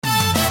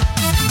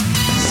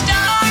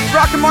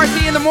Brock and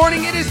Marci in the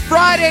morning. It is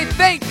Friday.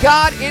 Thank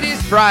God it is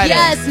Friday.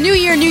 Yes, New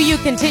Year, New You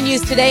continues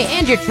today,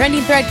 and your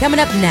trending thread coming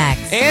up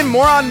next. And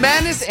more on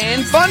madness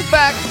and fun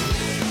facts.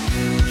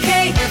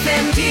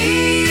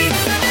 KFMD,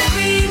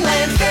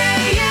 Greenland,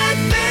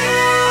 Fayetteville.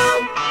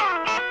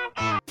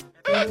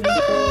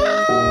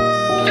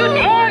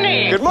 Good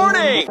morning. Good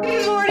morning.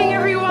 Good morning,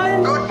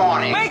 everyone. Good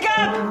morning. Wake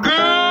up.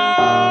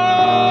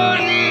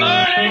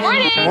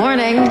 Morning.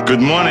 Morning.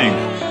 Good morning.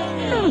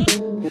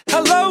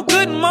 Hello,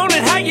 good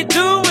morning. How you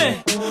doing?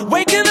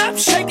 Waking up,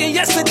 shaking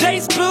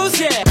yesterday's blues.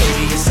 Yeah,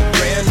 baby, it's a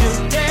brand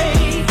new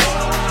day.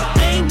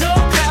 Ain't no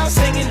clouds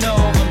hanging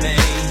over me.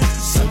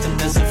 Something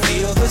doesn't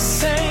feel the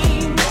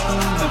same.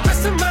 The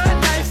rest of my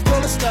life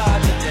gonna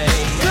start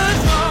today.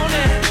 Good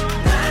morning.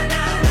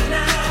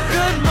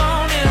 Good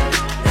morning.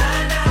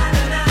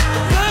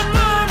 Good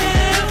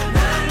morning.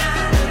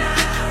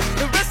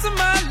 The rest of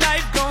my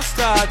life gonna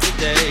start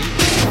today.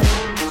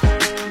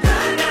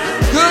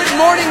 Good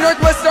morning,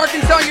 Northwest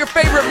Arkansas. Your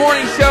favorite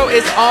morning show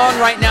is on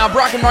right now.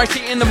 Brock and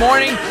Marci in the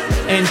morning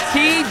and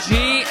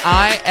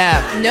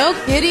TGIF. No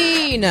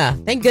kidding.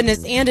 Thank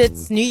goodness. And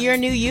it's New Year,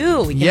 New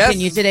You. We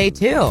continue today,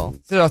 too.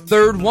 It's the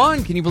third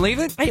one. Can you believe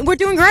it? We're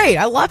doing great.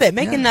 I love it.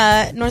 Making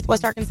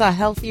Northwest Arkansas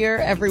healthier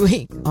every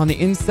week. On the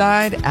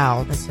inside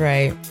out. That's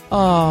right.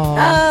 Oh.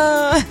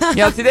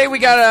 Yeah, today we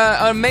got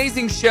an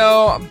amazing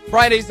show.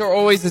 Fridays are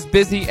always as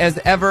busy as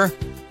ever.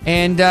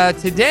 And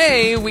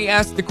today we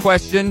asked the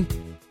question.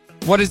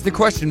 What is the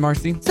question,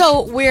 Marci?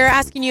 So we're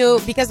asking you,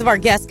 because of our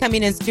guest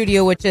coming in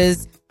studio, which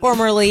is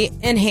formerly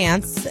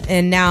Enhance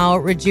and now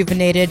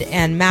Rejuvenated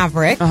and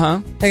Maverick.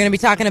 They're going to be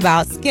talking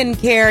about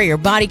skincare, your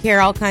body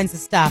care, all kinds of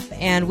stuff.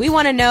 And we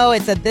want to know,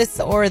 it's a this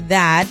or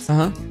that.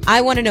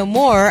 I want to know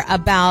more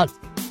about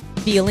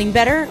feeling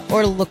better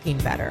or looking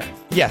better.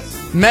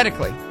 Yes,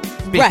 medically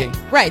speaking.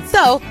 Right.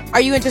 So,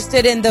 are you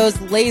interested in those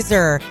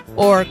laser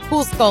or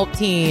cool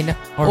sculpting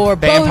or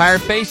vampire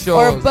facials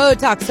or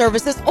Botox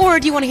services, or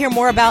do you want to hear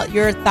more about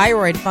your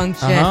thyroid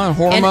function,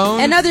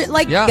 hormones, and other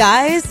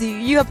guys?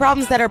 You have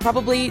problems that are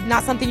probably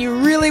not something you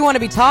really want to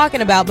be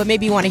talking about, but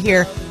maybe you want to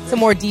hear some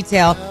more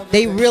detail.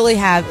 They really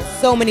have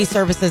so many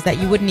services that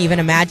you wouldn't even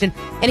imagine.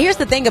 And here's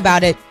the thing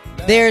about it: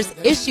 there's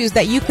issues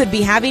that you could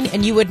be having,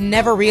 and you would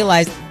never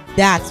realize.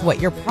 That's what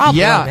your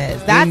problem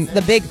is. That's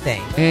the big thing.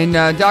 And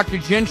Dr.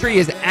 Gentry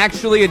is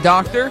actually a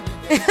doctor.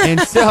 And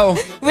so...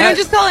 we don't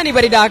just call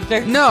anybody doctor.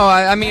 No,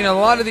 I mean, a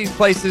lot of these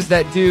places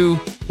that do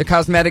the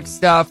cosmetic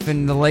stuff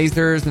and the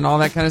lasers and all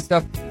that kind of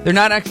stuff, they're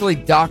not actually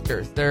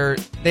doctors.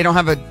 They don't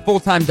have a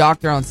full-time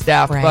doctor on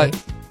staff. Right.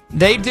 But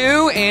they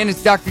do, and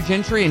it's Dr.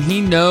 Gentry, and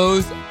he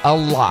knows a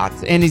lot.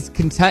 And he's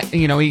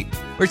we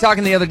were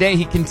talking the other day,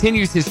 he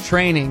continues his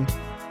training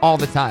all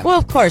the time. Well,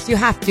 of course, you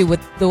have to with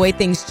the way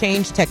things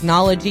change,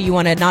 technology. You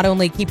want to not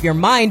only keep your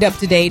mind up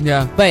to date,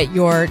 but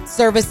your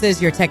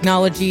services, your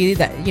technology,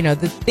 that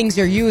the things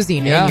you're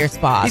using in your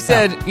spa. He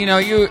said,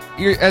 you're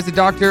as a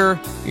doctor,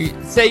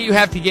 say you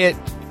have to get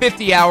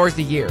 50 hours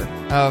a year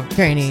of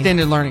training,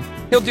 extended learning.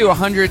 He'll do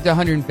 100 to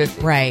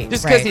 150. Right.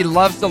 Just because he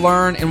loves to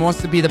learn and wants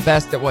to be the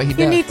best at what he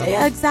does.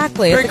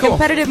 Exactly. It's a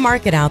competitive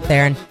market out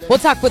there. And we'll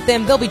talk with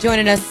them. They'll be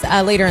joining us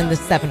later in the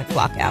 7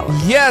 o'clock hour.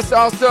 Yes.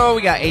 Also,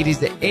 we got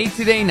 80s at 8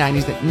 today,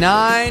 90s at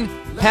 9.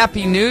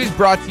 Happy news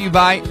brought to you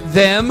by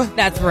them.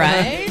 That's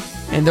right.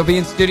 And they'll be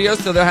in studio,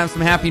 so they'll have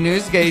some happy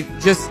news. They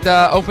just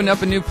opened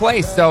up a new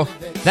place. So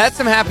that's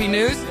some happy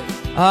news.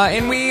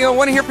 And we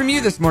want to hear from you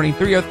this morning,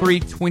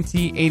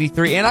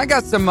 303-2083. And I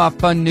got some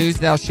fun news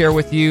that I'll share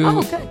with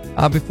you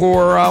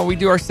before we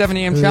do our 7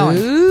 a.m. challenge.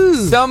 Ooh.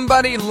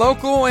 Somebody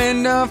local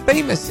and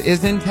famous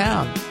is in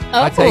town.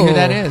 I'll tell you who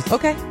that is.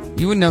 Okay.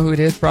 You would know who it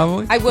is,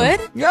 probably. I would?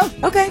 Yeah.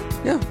 Okay.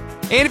 Yeah.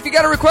 And if you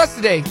got a request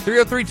today,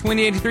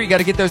 303-2083, you got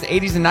to get those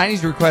 80s and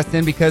 90s requests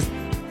in because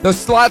those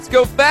slots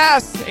go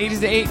fast. 80s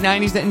at 8,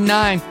 90s at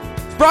 9.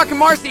 It's Brock and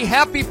Marci.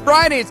 Happy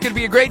Friday. It's going to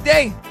be a great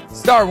day.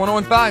 Star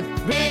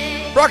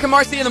 101.5. Brock and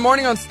Marci in the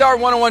morning on Star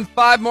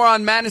 101.5. More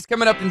on madness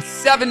coming up in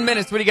 7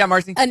 minutes. What do you got,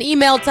 Marci? An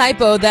email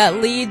typo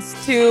that leads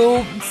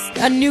to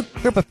a new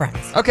group of friends.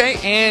 Okay,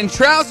 and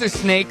Trouser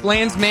Snake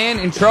lands man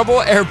in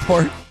trouble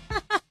airport.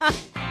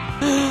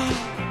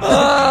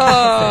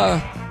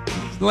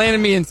 Landed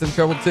me in some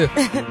trouble, too.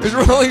 There's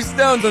Rolling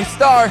Stones on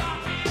Star.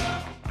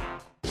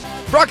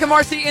 Brock and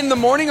Marci in the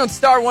morning on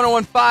Star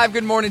 101.5.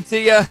 Good morning to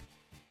you.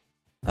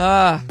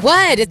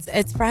 What?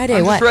 It's Friday.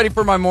 I'm just ready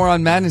for my more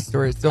on madness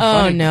story. It's so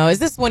funny. Oh, no. Is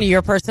this one of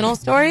your personal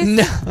stories?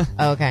 No.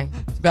 Oh, okay.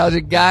 It's about a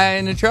guy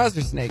and a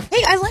trouser snake.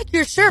 Hey, I like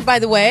your shirt, by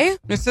the way.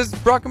 It says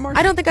Brock and Marci.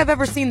 I don't think I've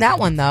ever seen that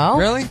one, though.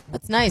 Really?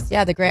 That's nice.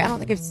 Yeah, the gray. I don't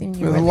think I've seen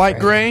you. The light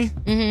gray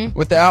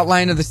with the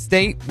outline of the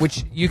state,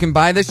 which you can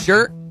buy this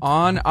shirt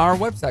on our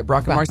website,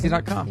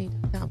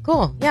 brockandmarci.com.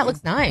 Cool. Yeah, it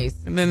looks nice.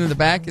 And then in the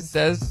back it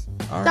says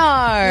Star.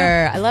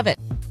 Yeah. I love it.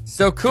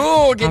 So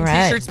cool. Getting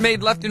t-shirts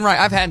made left and right.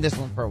 I've had this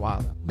one for a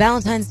while, though.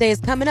 Valentine's Day is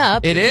coming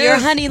up. It is. Your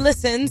honey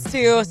listens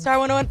to Star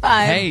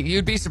 101.5. Hey,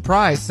 you'd be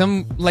surprised.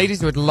 Some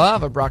ladies would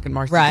love a Brock and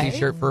Marci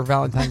t-shirt for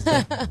Valentine's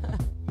Day.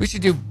 We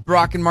should do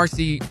Brock and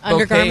Marci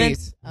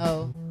undergarments.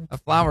 Oh.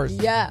 of flowers.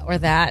 Yeah, or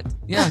that.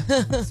 Yeah.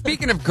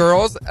 Speaking of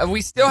girls,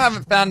 we still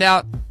haven't found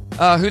out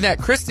who that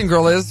Kristen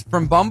girl is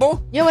from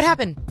Bumble. Yeah, what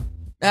happened?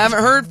 I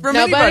haven't heard from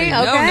Nobody?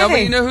 anybody. Okay. No,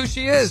 nobody know who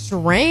she is.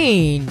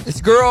 Strange.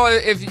 This girl,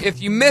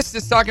 if you missed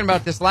us talking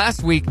about this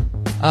last week,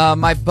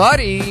 my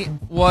buddy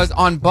was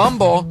on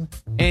Bumble,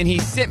 and he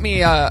sent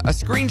me a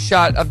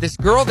screenshot of this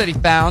girl that he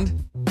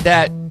found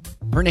that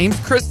her name's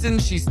Kristen.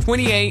 She's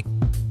 28,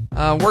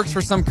 works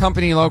for some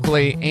company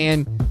locally,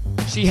 and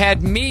she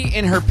had me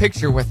in her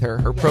picture with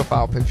her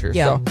profile picture.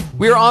 Yeah. So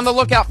we were on the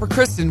lookout for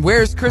Kristen.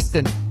 Where's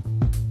Kristen?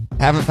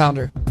 Haven't found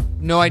her.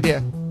 No idea.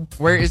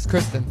 Where is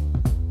Kristen?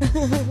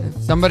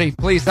 Somebody,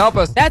 please help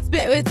us. It's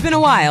been a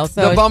while.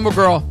 So The Bumble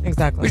girl.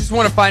 Exactly. We just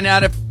want to find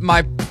out if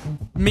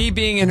me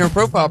being in her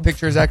profile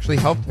picture has actually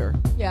helped her.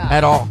 Yeah.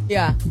 At all.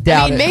 Yeah.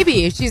 Doubt it.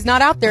 Maybe. She's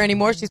not out there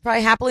anymore. She's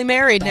probably happily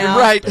married now.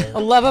 Right. The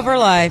love of her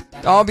life.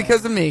 All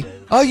because of me.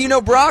 Oh, you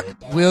know Brock?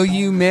 Will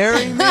you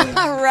marry me?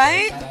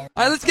 Right?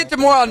 All right, let's get to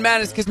more on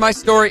madness because my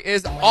story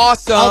is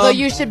awesome. Although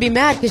you should be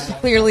mad because she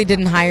clearly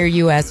didn't hire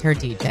you as her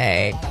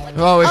DJ.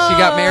 Oh, if she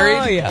got married?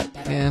 Oh, yeah.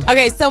 Yeah.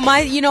 Okay, so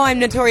I'm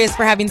notorious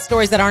for having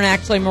stories that aren't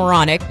actually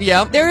moronic.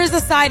 Yep. There is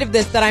a side of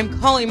this that I'm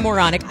calling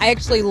moronic. I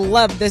actually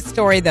love this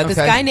story, though. This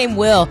Okay. guy named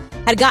Will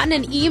had gotten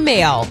an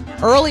email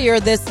earlier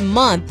this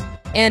month,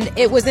 and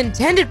it was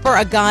intended for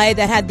a guy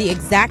that had the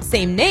exact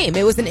same name.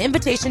 It was an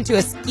invitation to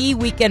a ski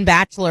weekend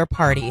bachelor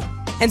party.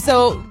 And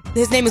so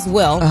his name is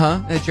Will.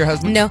 That's your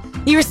husband? No,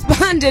 he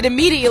responded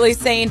immediately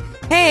saying,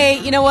 hey,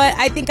 you know what?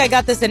 I think I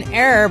got this in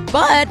error,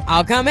 but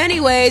I'll come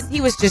anyways.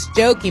 He was just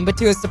joking, but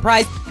to his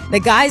surprise, the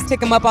guys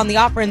took him up on the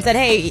offer and said,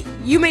 hey,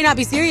 you may not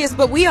be serious,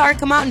 but we are.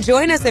 Come out and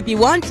join us if you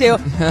want to.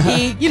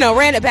 He,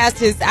 ran it past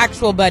his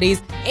actual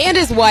buddies and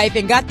his wife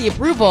and got the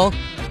approval.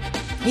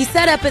 He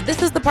set up,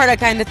 this is the part I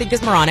kind of think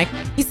is moronic,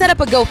 he set up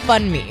a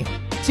GoFundMe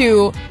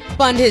to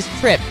fund his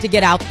trip to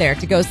get out there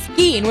to go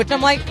skiing, which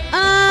I'm like,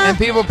 And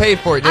people paid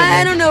for it, didn't they?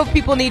 I don't know if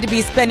people need to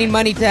be spending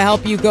money to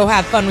help you go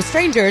have fun with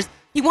strangers.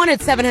 He wanted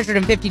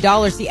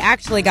 $750. He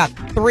actually got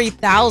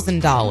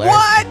 $3,000.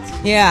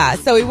 What? Yeah.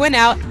 So he went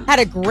out, had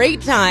a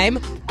great time,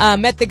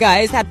 met the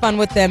guys, had fun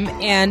with them,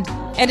 and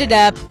ended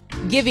up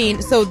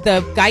giving. So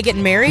the guy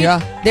getting married,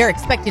 they're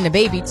expecting a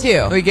baby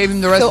too. So he gave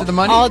him the rest of the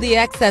money? All the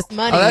excess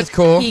money. Oh, that's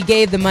cool. He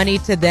gave the money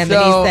to them,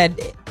 So- and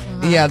he said.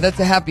 Yeah, that's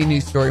a happy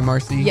news story,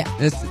 Marcy. Yeah.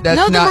 That's No,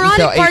 the not moronic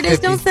until part is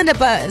 8:50. don't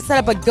set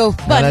up a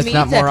GoFundMe that's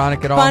not to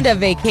moronic at all. fund a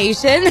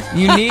vacation.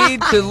 You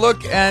need to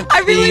look at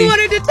I really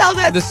wanted to tell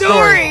that the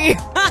story.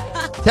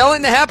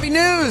 Telling the happy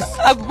news.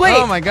 Wait.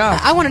 Oh, my God.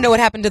 I want to know what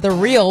happened to the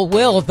real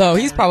Will, though.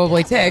 He's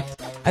probably ticked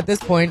at this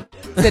point,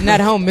 sitting at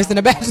home missing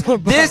a bachelor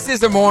party. This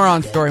is a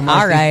moron story, Marcy.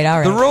 All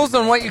right. The rules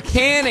on what you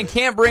can and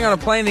can't bring on a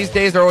plane these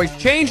days are always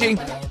changing.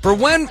 For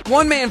one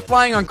man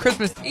flying on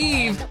Christmas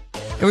Eve,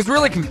 it was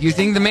really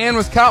confusing. The man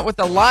was caught with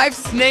a live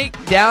snake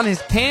down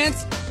his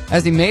pants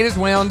as he made his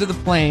way onto the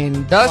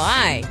plane. Thus,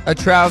 Why? a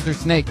trouser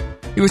snake.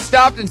 He was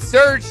stopped and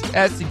searched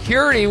at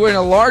security when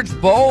a large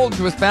bulge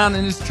was found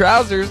in his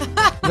trousers.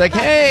 He's like,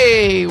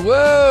 hey,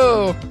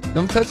 whoa,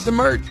 don't touch the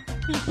merch.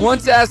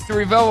 Once asked to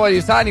reveal what he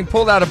was hiding, he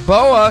pulled out a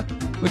boa,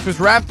 which was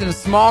wrapped in a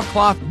small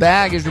cloth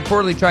bag. He was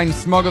reportedly trying to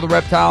smuggle the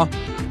reptile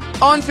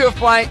onto a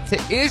flight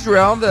to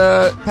Israel.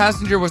 The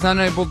passenger was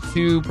unable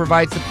to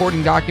provide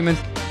supporting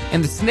documents,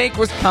 and the snake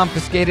was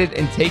confiscated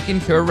and taken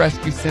to a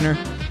rescue center.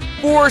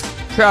 4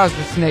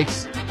 trouser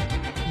snakes.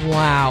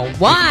 Wow.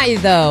 Why,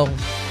 though?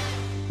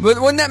 But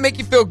wouldn't that make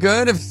you feel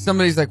good if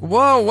somebody's like,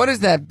 whoa, what is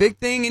that big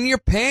thing in your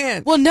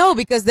pants? Well, no,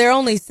 because they're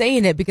only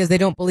saying it because they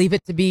don't believe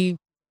it to be,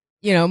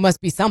 must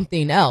be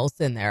something else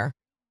in there.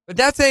 But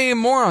that's a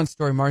moron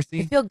story, Marcy.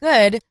 I feel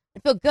good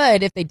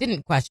if they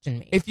didn't question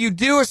me. If you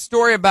do a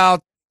story about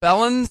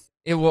felons,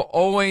 it will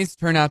always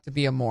turn out to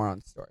be a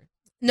moron story.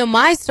 No,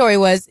 my story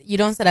was you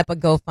don't set up a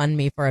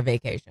GoFundMe for a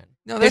vacation.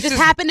 No, there that's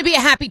just happened to be a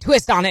happy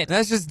twist on it.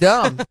 That's just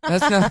dumb.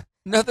 That's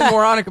nothing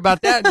moronic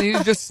about that.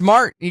 He's just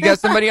smart. He got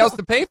somebody else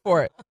to pay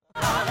for it.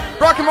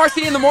 Brock and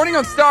Marcy in the morning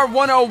on Star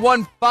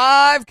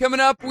 1015.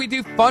 Coming up, we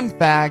do fun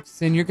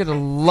facts, and you're going to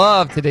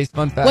love today's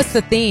fun facts. What's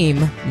the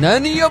theme?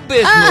 None of your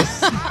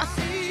business.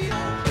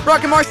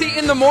 Brock and Marcy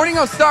in the morning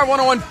on Star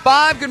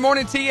 1015. Good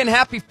morning to you and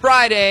happy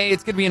Friday.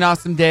 It's going to be an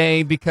awesome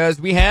day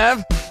because we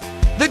have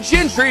the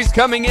Gentrys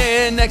coming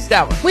in next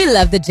hour. We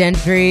love the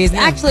Gentrys.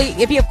 Actually,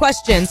 if you have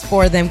questions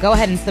for them, go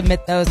ahead and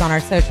submit those on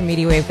our social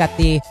media. We've got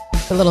the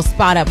little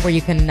spot up where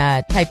you can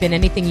type in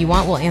anything you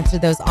want. We'll answer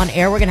those on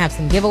air. We're going to have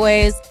some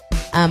giveaways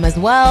as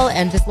well,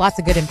 and just lots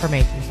of good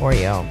information for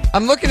you.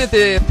 I'm looking at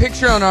the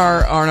picture on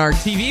our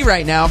TV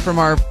right now from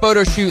our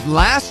photo shoot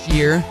last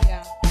year. Yeah.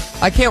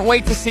 I can't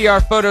wait to see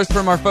our photos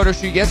from our photo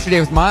shoot yesterday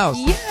with Miles.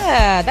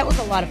 Yeah, that was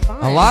a lot of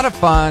fun. A lot of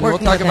fun.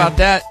 Working We'll talk with about him.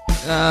 that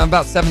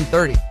about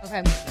 7:30.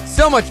 Okay.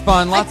 So much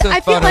fun. Lots of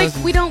I feel photos.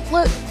 like we don't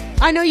look.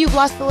 I know you've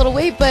lost a little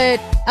weight, but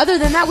other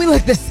than that, we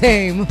look the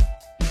same.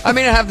 I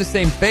mean, I have the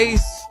same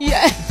face,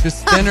 Yeah.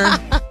 just thinner.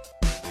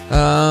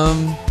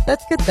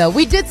 That's good, though.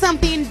 We did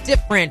something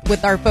different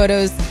with our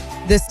photos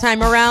this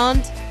time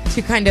around.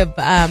 to kind of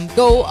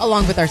go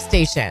along with our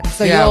station.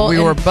 So we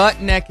were butt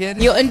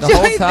naked. You'll the enjoy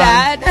whole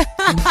time.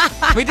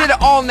 that. We did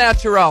it all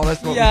natural.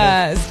 That's what we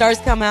did. Stars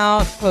come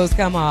out, clothes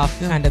come off,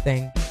 kind of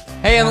thing.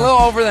 Hey, in a little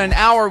over an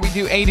hour, we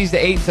do 80s to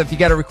 8. So if you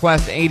got a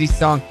request, an 80s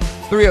song,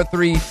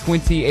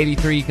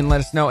 303-2083, you can let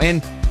us know.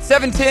 And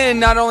 710,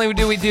 not only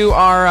do we do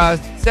our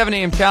 7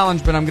 a.m.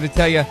 challenge, but I'm going to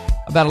tell you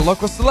about a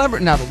local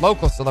celebrity, not a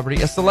local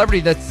celebrity, a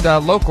celebrity that's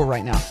local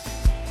right now.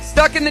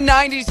 Stuck in the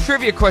 90s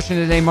trivia question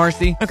today,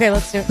 Marcy. Okay,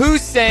 let's do it.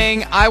 Who's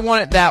saying I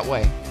Want It That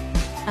Way?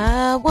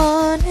 I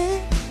want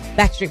it.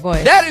 Backstreet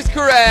Boys. That is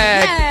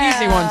correct. Yeah.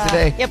 Easy one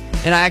today. Yep.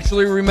 And I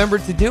actually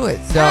remembered to do it.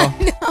 So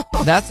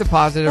that's a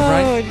positive,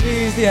 right? Oh,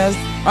 jeez, yes.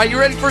 All right, you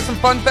ready for some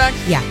fun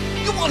facts? Yeah.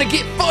 You want to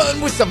get fun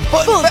with some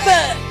fun Fun facts?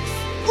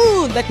 facts.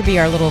 Ooh, that could be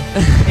our little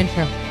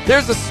intro.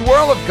 There's a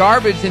swirl of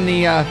garbage in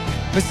the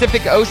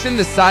Pacific Ocean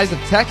the size of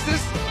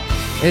Texas.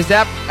 It is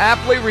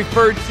aptly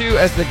referred to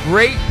as the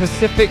Great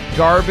Pacific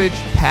Garbage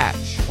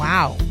Patch.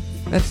 Wow.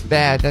 That's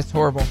bad. That's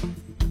horrible.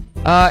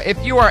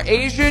 If you are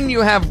Asian,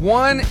 you have a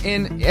 1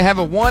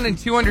 in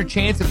 200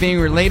 chance of being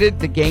related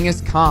to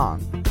Genghis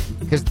Khan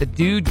because the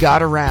dude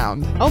got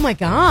around. Oh my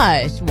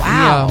gosh.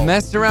 Wow. Yeah,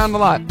 messed around a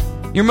lot.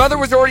 Your mother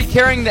was already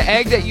carrying the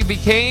egg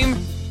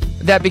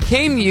that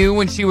became you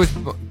when she was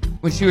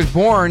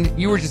born.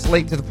 You were just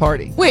late to the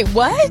party. Wait,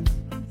 what?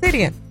 Say it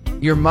again.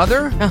 Your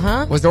mother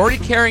was already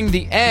carrying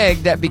the egg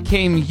that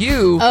became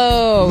you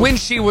when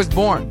she was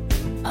born.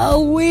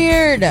 Oh,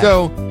 weird.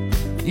 So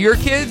your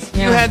kids,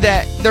 you had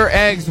their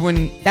eggs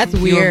when That's you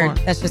were weird.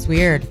 born. That's just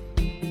weird.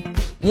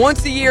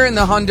 Once a year in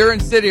the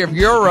Honduran city of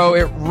Euro,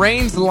 it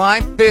rains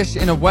live fish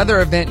in a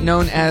weather event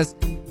known as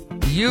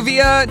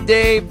Lluvia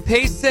de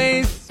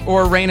Peces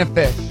or Rain of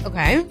Fish.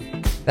 Okay.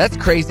 That's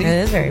crazy.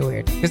 That is very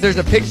weird. Because there's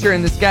a picture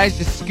and this guy's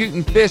just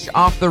scooting fish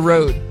off the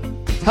road.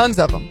 Tons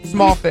of them.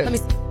 Small fish. Let me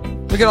see.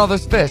 Look at all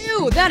those fish.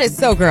 Ew, that is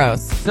so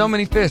gross. So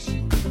many fish.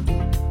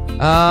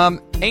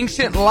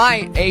 Ancient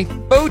light. A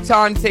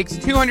photon takes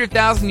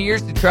 200,000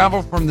 years to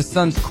travel from the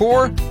sun's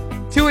core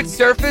to its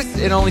surface.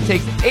 It only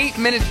takes 8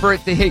 minutes for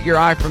it to hit your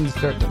eye from the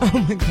surface. Oh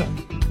my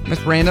god.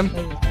 That's random.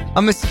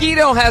 A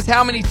mosquito has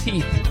how many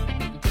teeth?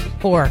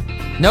 4.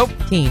 Nope.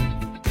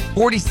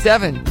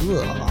 47.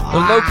 They're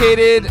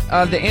located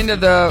at the end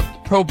of the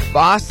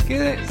proboscis.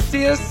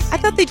 I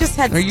thought they just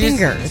had They're used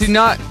stingers. to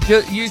not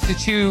used to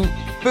chew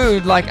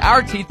food like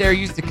our teeth. They're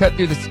used to cut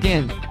through the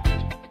skin.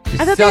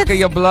 I thought Suck they had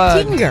your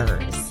blood.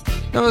 stingers.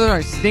 No, those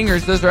aren't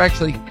stingers. Those are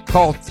actually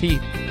called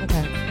teeth.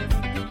 Okay.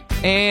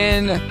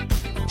 And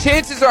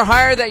chances are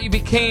higher that you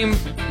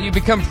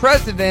become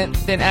president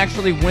than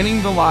actually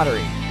winning the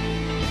lottery.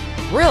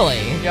 Really?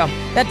 Yeah.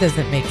 That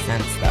doesn't make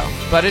sense, though.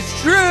 But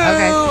it's true.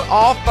 Okay.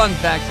 All fun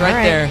facts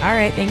right there. All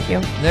right, thank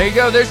you. There you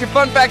go. There's your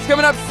fun facts.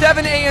 Coming up,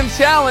 7 a.m.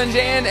 challenge,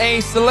 and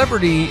a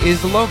celebrity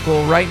is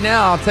local right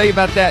now. I'll tell you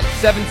about that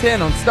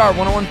 7:10 on Star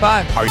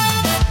 101.5.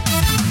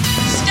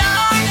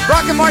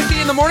 Brock and Marci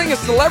in the morning. A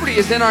celebrity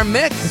is in our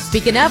mix.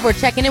 Speaking of, we're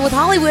checking in with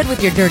Hollywood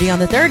with your Dirty on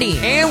the 30.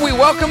 And we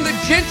welcome the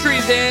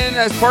Gentrys in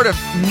as part of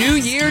New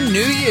Year, New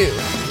You.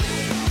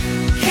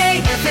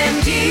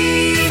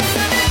 KFMD,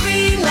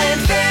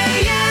 Greenland,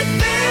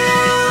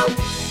 Fayetteville.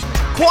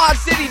 Quad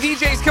City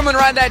DJs come and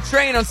ride that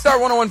train on Star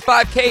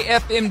 101.5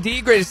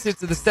 KFMD. Greatest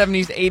hits of the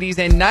 70s, 80s,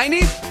 and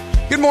 90s.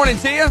 Good morning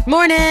to you.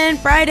 Morning,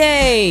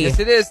 Friday. Yes,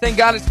 it is. Thank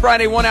God it's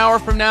Friday. 1 hour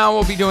from now,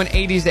 we'll be doing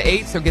 80s to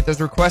 8, so get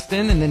those requests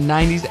in. And then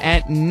 90s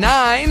at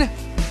 9.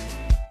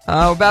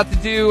 We're about to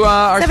do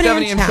our 7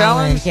 a.m.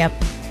 challenge. Yep.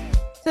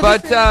 So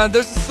But this is-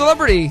 there's a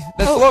celebrity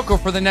that's local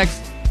for the next,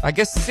 I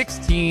guess,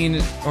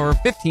 16 or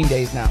 15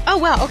 days now. oh,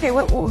 wow. Okay,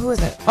 who is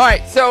it? All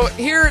right, so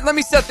here, let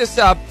me set this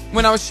up.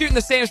 When I was shooting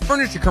the Sam's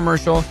Furniture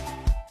commercial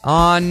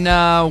on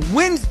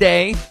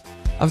Wednesday,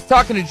 I was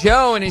talking to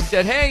Joe, and he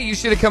said, hey, you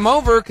should have come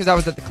over, because I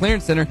was at the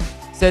clearance center.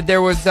 Said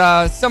there was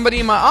somebody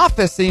in my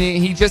office, and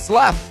he just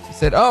left. I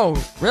said, oh,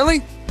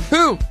 really?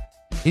 Who?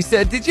 He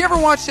said, did you ever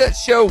watch that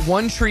show,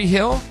 One Tree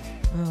Hill?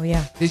 Oh,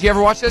 yeah. Did you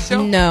ever watch that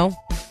show? No,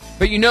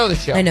 But you know the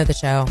show. I know the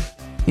show.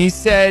 He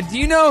said, do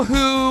you know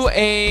who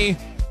a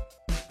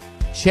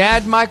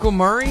Chad Michael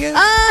Murray is?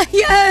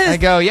 Yes. I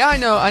go, yeah, I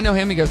know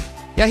him. He goes,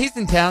 yeah, he's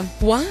in town.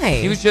 Why?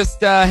 He was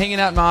just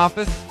hanging out in my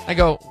office. I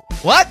go,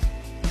 what?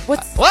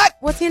 What?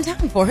 What's he in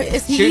town for?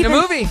 Is he Shooting even,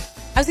 a movie.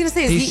 I was going to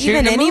say, is He's he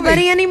shooting even a movie.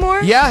 anybody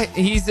anymore? Yeah,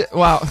 he's,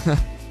 well,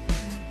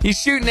 he's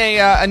shooting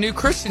a new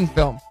Christian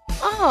film.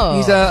 Oh.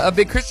 He's a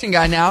big Christian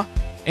guy now,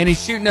 and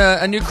he's shooting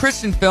a new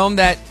Christian film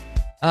that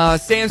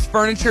Sam's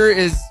Furniture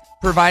is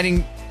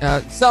providing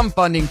some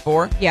funding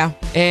for. Yeah.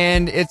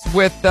 And it's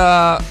with,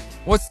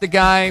 what's the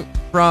guy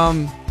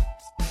from,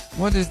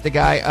 what is the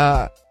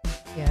guy?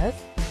 Yes.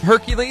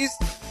 Hercules?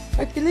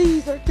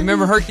 Hercules. You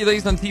remember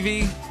Hercules on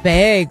TV?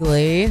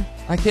 Vaguely.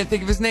 I can't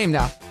think of his name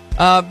now.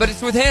 But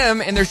it's with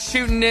him, and they're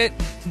shooting it.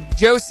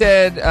 Joe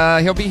said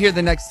he'll be here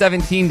the next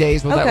 17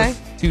 days. Well, Okay. that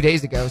was 2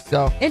 days ago.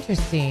 So,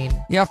 Interesting.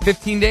 yeah,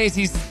 15 days.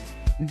 He's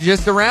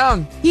just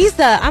around. He's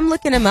I'm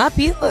looking him up.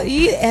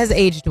 He has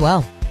aged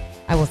well.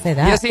 I will say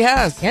that. Yes, he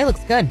has. Yeah, he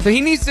looks good. So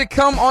he needs to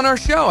come on our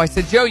show. I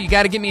said, Joe, you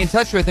got to get me in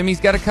touch with him. He's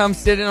got to come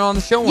sit in on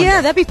the show one day.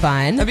 That'd be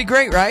fun. That'd be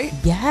great, right?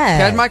 Yeah.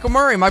 Chad Michael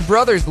Murray. My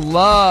brothers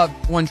loved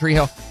One Tree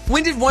Hill.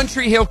 When did One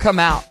Tree Hill come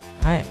out?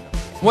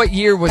 What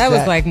year was that? That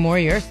was like more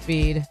your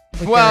speed.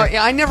 Well,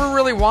 yeah, I never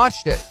really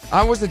watched it.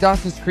 I was a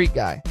Dawson's Creek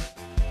guy.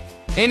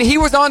 And he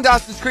was on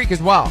Dawson's Creek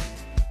as well.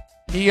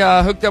 He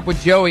hooked up with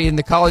Joey in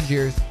the college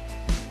years.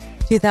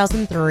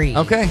 2003.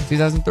 Okay,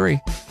 2003.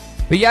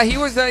 But yeah, he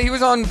was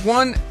on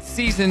one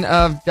season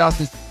of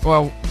Dawson's,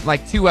 well,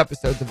 like 2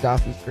 episodes of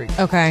Dawson's Creek.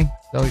 Okay.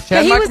 So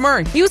Chad Michael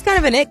Murray. He was kind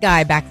of an it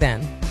guy back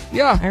then.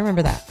 Yeah. I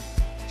remember that.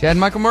 Chad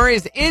Michael Murray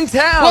is in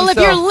town. Well, if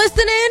you're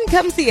listening,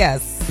 come see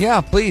us. Yeah,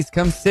 please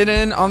come sit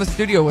in on the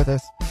studio with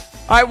us.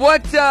 All right,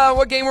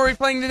 what game were we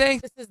playing today?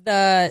 This is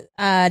the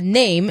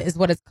name is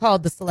what it's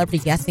called, the celebrity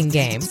guessing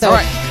game. So All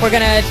right. we're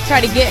going to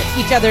try to get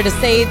each other to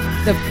say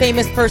the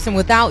famous person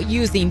without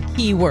using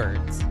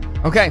keywords.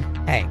 Okay.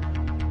 Okay.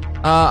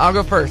 I'll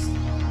go first.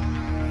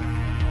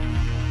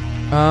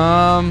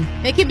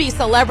 It can be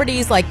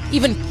celebrities, like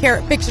even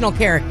fictional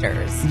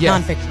characters, Yes.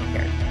 non-fictional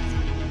characters.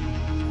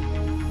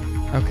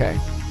 Okay.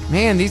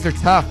 Man, these are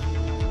tough.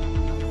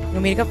 You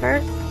want me to go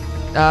first?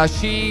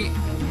 She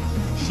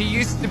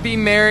used to be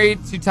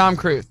married to Tom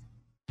Cruise.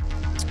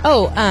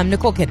 Oh,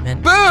 Nicole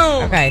Kidman.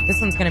 Boom! Okay, this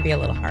one's going to be a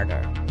little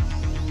harder.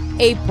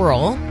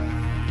 April.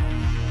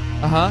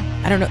 Uh-huh.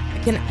 I don't know.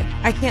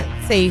 I can't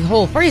say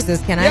whole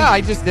phrases, can I? Yeah,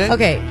 I just did.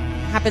 Okay.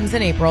 Happens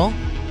in April.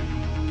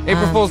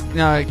 April Fool's...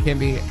 No, it can't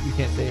be. You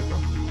can't say April.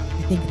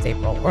 I think it's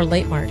April or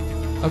late March.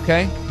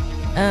 Okay.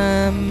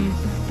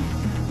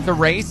 The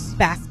race.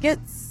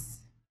 Baskets.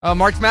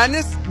 March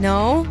Madness?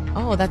 No.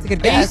 Oh, that's a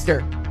good guess.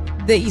 Easter.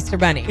 The Easter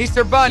Bunny.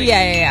 Easter Bunny.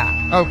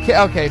 Yeah.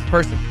 Okay, it's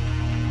person.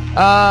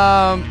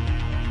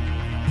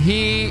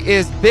 He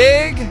is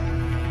big,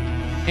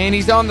 and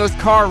he's on those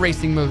car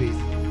racing movies.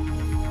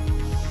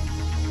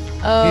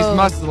 Oh. He's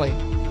muscly.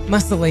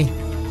 Muscly.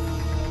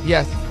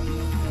 Yes.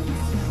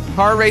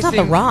 Car It's racing.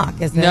 not The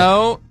Rock, is it?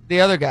 No, the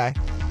other guy.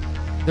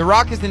 The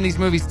Rock is in these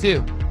movies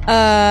too.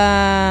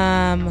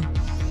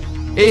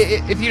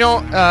 If you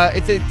don't,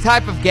 it's a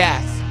type of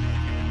gas.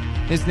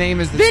 His name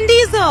is Vin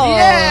Diesel.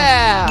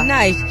 Yeah.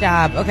 Nice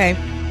job. Okay.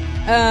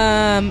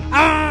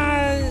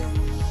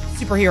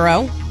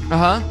 Superhero.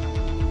 Uh-huh.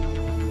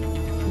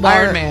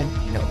 Iron Man.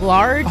 No,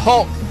 large.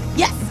 Hulk.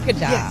 Yes. Good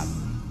job. Yes.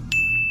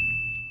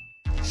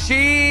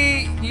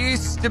 She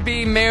used to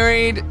be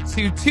married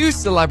to 2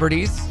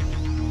 celebrities.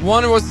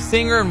 One was a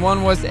singer and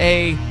one was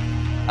a,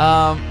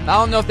 I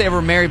don't know if they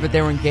were married, but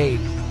they were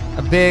engaged.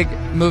 A big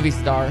movie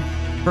star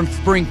from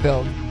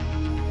Springfield.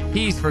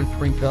 He's from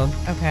Springfield.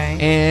 Okay.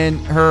 And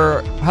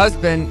her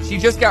husband, she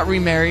just got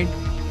remarried.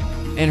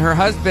 And her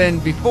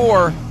husband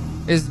before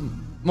is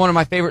one of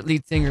my favorite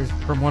lead singers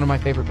from one of my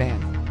favorite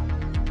bands.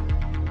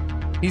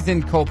 He's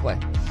in Coldplay.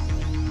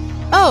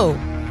 Oh,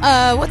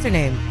 what's her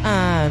name?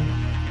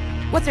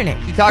 What's her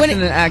name? She talks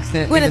in an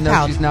accent even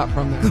though she's not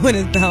from there.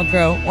 Gwyneth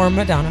Paltrow or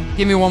Madonna.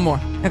 Give me one more.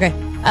 Okay.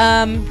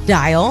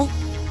 Dial.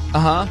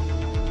 Uh-huh.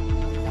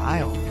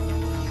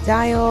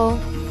 Dial.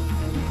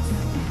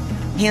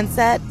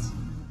 Handset.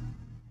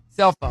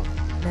 Cell phone.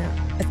 No.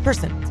 It's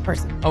person. It's a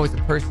person. Oh, it's a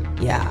person.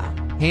 Yeah.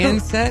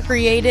 Handset?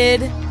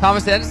 Created.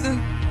 Thomas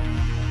Edison?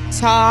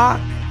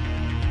 Talk.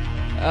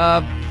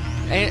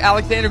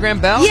 Alexander Graham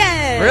Bell?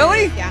 Yes.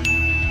 Really? Yeah.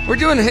 We're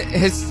doing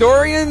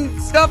historian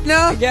stuff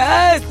now?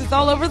 Yes. It's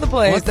all over the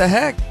place. What the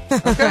heck?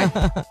 Okay.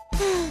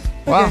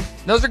 Wow.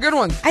 Those are good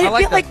ones. I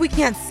like feel that. like we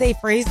can't say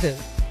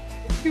phrases.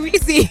 It's too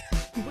easy.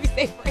 We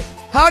say phrases.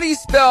 How do you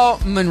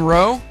spell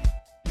Monroe?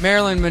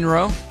 Marilyn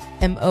Monroe?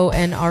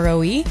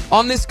 Monroe.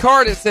 On this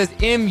card, it says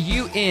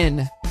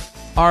Munroe.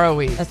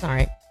 That's not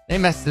right. They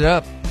messed it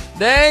up.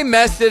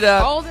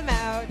 Hold them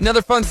out.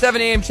 Another fun 7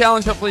 a.m.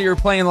 challenge. Hopefully you're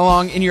playing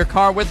along in your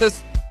car with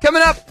us.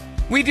 Coming up,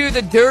 we do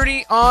the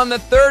Dirty on the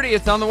 30.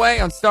 It's on the way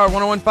on Star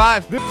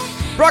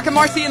 101.5. Brock and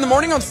Marci in the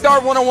morning on Star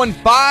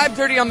 101.5.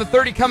 Dirty on the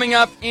 30 coming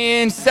up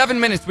in 7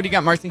 minutes. What do you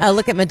got, Marci?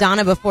 Look at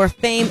Madonna before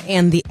fame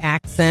and the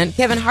accent.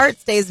 Kevin Hart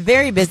stays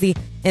very busy.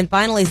 And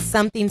finally,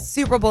 something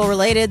Super Bowl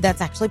related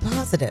that's actually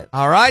positive.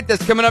 All right,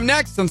 that's coming up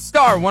next on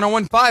Star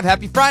 101.5.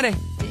 Happy Friday.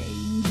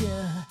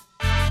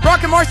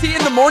 Brock and Marci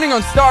in the morning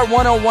on Star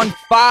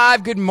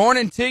 101.5. Good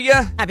morning to you.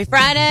 Happy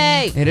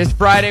Friday. It is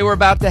Friday. We're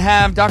about to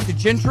have Dr.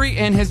 Gentry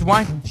and his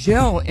wife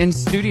Jill in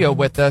studio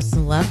with us.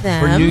 Love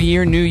them. For New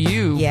Year, New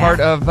You. Yeah. Part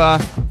of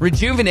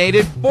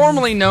Rejuvenated,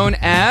 formerly known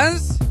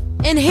as...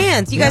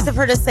 Enhance. You guys have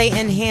heard us say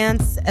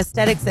Enhance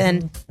Aesthetics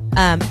and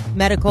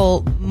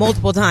Medical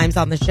multiple times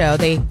on the show.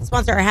 They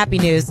sponsor our Happy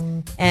News,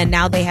 and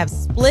now they have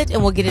split,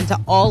 and we'll get into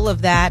all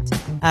of that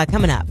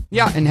coming up.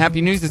 Yeah, and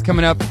Happy News is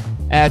coming up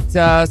at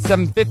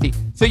 7:50.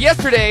 So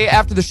yesterday,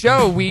 after the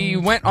show, we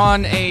went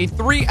on a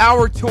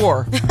 3-hour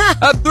tour.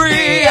 A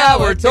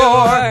 3-hour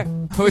tour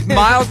with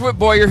Miles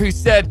Whitboyer, who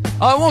said,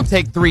 "Oh, it won't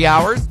take 3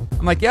 hours."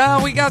 I'm like,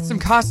 "Yeah, we got some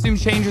costume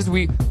changes.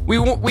 We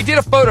did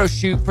a photo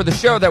shoot for the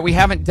show that we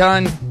haven't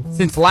done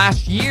since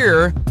last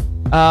year,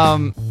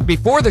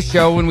 before the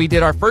show when we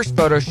did our first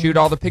photo shoot,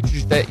 all the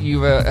pictures that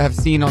you have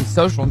seen on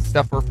social and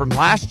stuff were from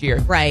last year.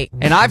 Right.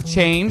 And I've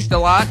changed a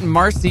lot, and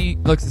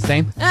Marci looks the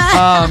same.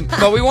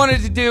 But we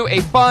wanted to do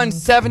a fun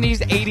 70s,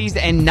 80s,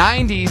 and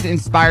 90s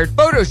inspired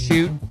photo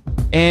shoot.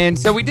 And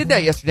so we did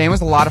that yesterday. It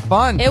was a lot of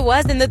fun. It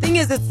was, and the thing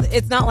is,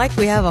 it's not like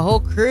we have a whole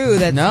crew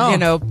that's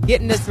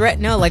getting us right.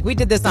 No, like we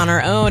did this on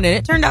our own, and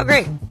it turned out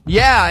great.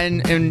 Yeah,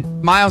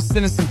 and Miles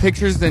sent us some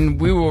pictures, and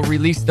we will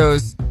release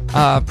those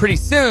pretty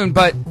soon.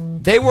 But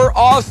they were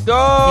awesome.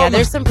 Yeah,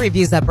 there's some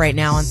previews up right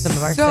now on some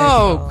of our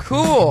So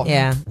cool.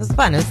 Yeah, it was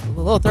fun. It was a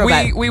little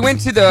throwback. We went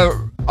to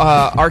the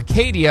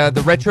Arcadia, the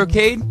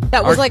Retrocade.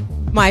 That was like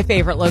my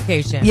favorite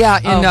location. Yeah,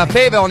 in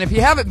Fayetteville. And if you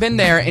haven't been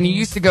there and you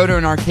used to go to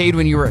an arcade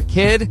when you were a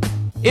kid,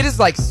 it is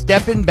like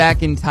stepping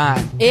back in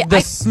time.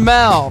 The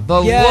smell, the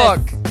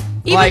look.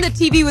 Even the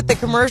TV with the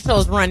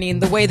commercials running,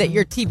 the way that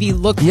your TV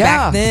looked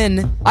back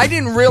then. I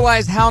didn't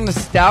realize how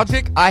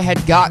nostalgic I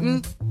had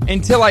gotten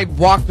until I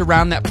walked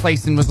around that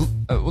place and was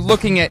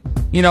looking at,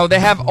 they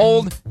had an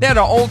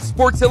old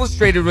Sports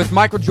Illustrated with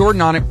Michael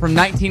Jordan on it from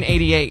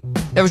 1988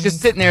 that was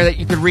just sitting there that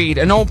you could read.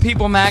 An old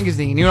People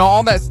magazine,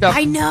 all that stuff.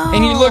 I know.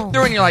 And you look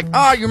through and you're like,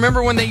 oh, you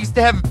remember when they used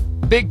to have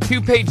big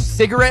 2-page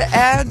cigarette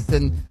ads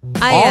and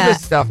all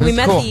this stuff? We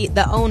met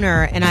the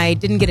owner, and I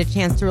didn't get a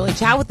chance to really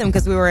chat with him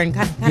because we were in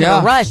kind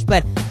of a rush.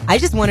 But I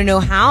just want to know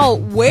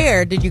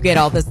where did you get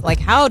all this? Like,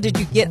 how did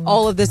you get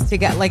all of this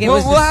together? Like, we'll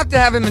have to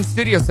have him in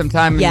studio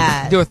sometime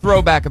and do a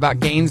throwback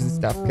about games and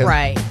stuff.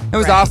 Right. It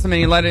was awesome, and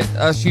he let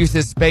us use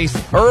his space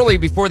early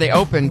before they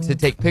opened to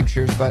take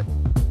pictures. But,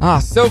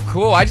 so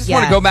cool. I just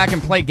want to go back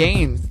and play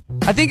games.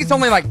 I think it's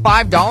only like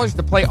 $5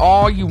 to play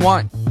all you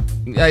want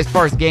as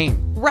far as games.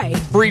 Right.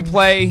 Free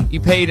play, you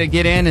pay to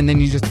get in, and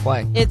then you just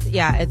play. It's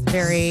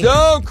very...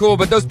 So cool,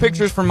 but those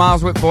pictures from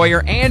Miles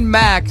Whitboyer and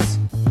Max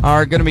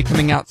are going to be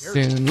coming out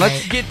soon.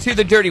 Let's get to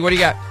the dirty. What do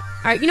you got? All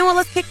right, you know what?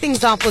 Let's kick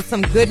things off with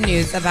some good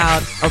news about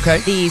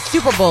the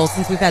Super Bowl,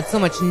 since we've had so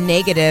much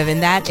negative,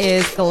 and that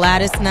is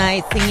Gladys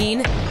Knight singing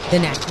the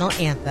national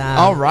anthem.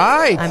 All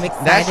right. I'm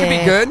excited. That should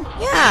be good.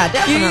 Yeah,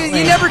 definitely.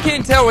 You never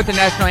can tell with the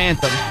national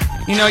anthem.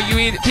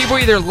 People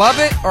either love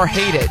it or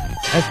hate it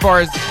as far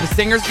as the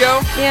singers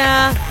go.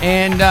 Yeah.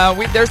 And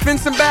there's been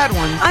some bad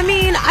ones. I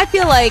mean, I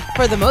feel like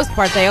for the most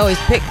part they always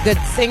pick good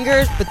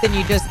singers, but then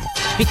you just,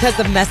 because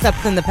of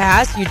mess-ups in the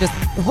past, you just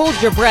hold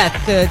your breath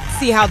to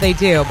see how they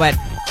do. But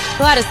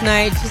Gladys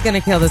Knight, she's going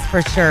to kill this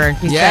for sure. And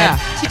she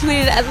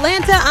tweeted,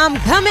 "Atlanta, I'm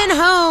coming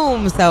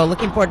home." So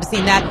looking forward to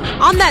seeing that.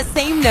 On that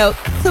same note,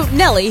 so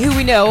Nelly, who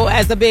we know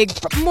as a big,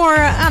 more,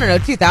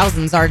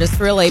 2000s artist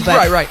really,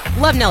 but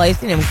love Nelly. I've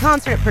seen him in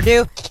concert at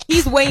Purdue.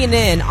 He's weighing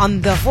in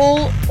on the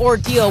whole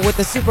ordeal with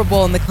the Super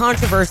Bowl and the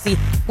controversy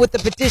with the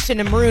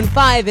petition and Maroon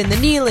 5 and the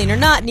kneeling or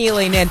not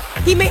kneeling. And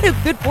he made a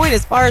good point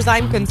as far as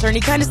I'm concerned.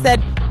 He kind of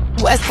said,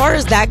 as far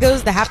as that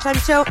goes, the halftime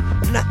show,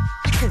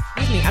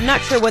 I'm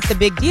not sure what the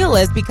big deal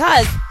is,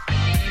 because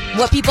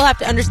what people have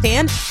to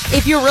understand,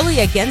 if you're really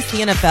against the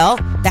NFL,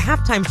 the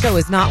halftime show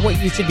is not what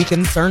you should be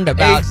concerned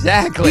about.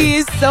 Exactly.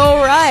 He's so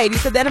right. He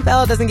said the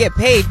NFL doesn't get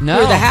paid for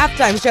the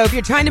halftime show. If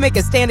you're trying to make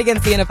a stand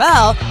against the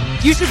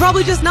NFL, you should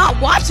probably just not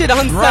watch it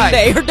on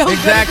Sunday or don't go to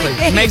the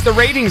game. It makes the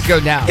ratings go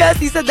down. Yes,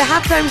 he said the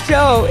halftime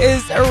show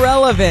is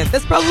irrelevant.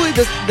 That's probably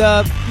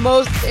the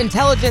most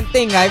intelligent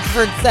thing I've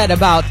heard said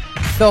about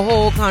the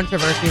whole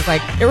controversy. Is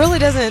like, it really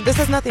doesn't, this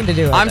has nothing to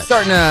do with it. I'm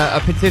starting a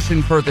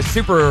petition for the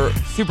Super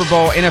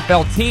Bowl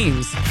NFL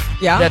teams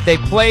that they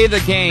play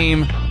the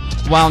game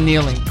while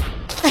kneeling.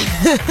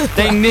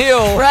 They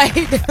kneel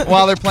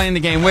while they're playing the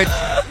game, which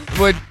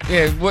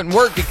wouldn't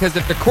work, because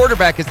if the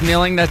quarterback is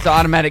kneeling, that's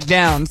automatic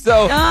down.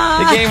 So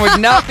the game would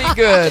not be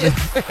good.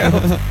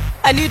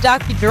 A new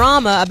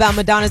docudrama about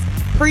Madonna's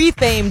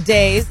pre-fame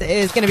days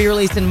is going to be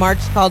released in March,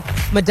 called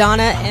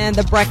Madonna and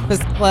the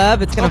Breakfast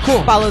Club. It's going to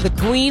follow the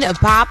queen of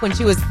pop when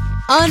she was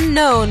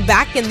unknown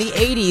back in the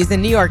 80s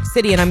in New York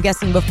City, and I'm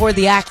guessing before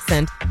the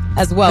accent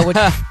as well, which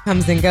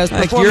comes and goes.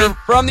 Like, you're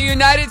from the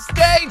United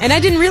States. And I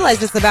didn't realize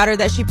this about her,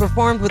 that she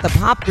performed with a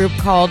pop group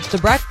called The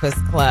Breakfast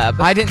Club.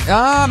 I didn't.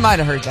 I might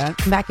have heard that.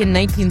 Back in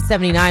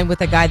 1979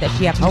 with a guy that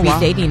she happened to be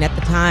dating at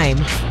the time.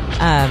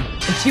 And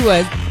she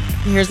was,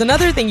 here's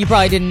another thing you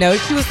probably didn't know,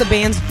 she was the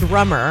band's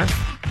drummer,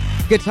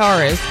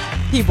 guitarist,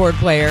 keyboard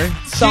player,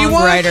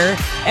 songwriter,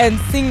 and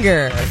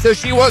singer. So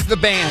she was the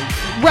band.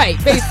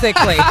 Right,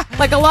 basically.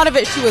 Like, a lot of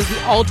it she was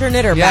the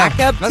alternate or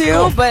backup to,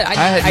 cool. but I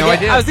had no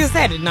idea. I was going to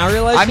say, I did not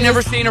realize I've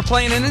never seen her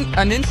playing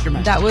an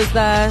instrument. That was,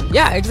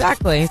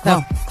 exactly.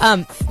 So,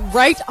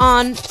 right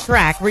on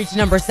track, reached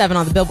number 7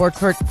 on the Billboard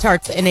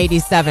charts in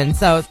 87.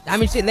 So, I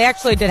mean, they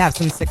actually did have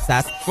some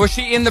success. Was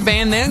she in the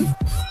band then?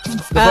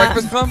 The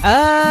Breakfast Club?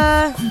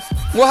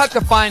 We'll have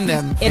to find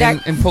them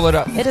and pull it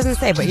up. It doesn't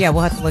say, but yeah,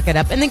 we'll have to look it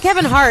up. And then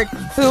Kevin Hart,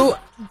 who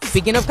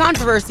speaking of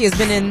controversy, has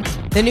been in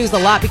the news a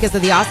lot because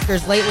of the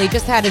Oscars lately.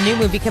 Just had a new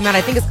movie come out.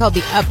 I think it's called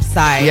The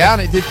Upside. Yeah,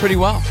 and it did pretty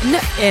well.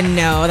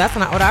 No, that's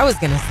not what I was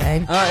going to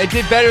say. It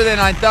did better than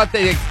I thought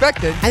they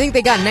expected. I think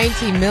they got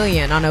 19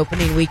 million on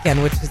opening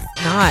weekend, which is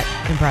not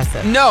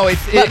impressive. No,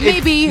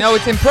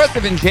 it's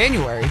impressive in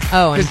January.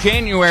 Oh, because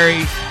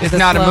January is a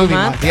not a slow movie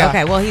month. Yeah.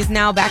 Okay, well, he's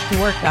now back to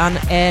work on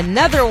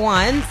another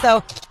one.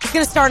 So he's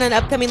going to star in an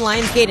upcoming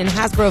Lionsgate and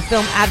Hasbro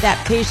film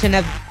adaptation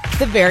of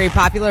the very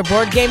popular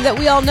board game that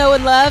we all know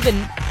and love.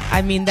 And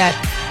I mean that,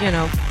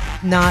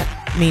 not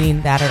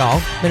meaning that at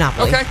all.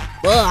 Monopoly. Okay.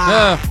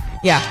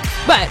 Yeah.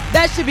 But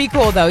that should be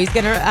cool, though. He's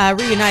going to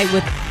reunite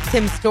with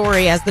Tim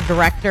Story as the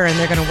director, and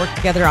they're going to work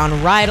together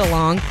on Ride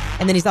Along.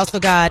 And then he's also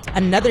got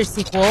another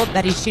sequel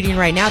that he's shooting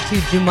right now to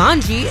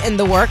Jumanji in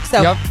the works.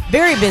 So,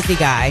 very busy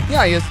guy.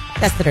 Yeah, he is.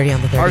 That's the Dirty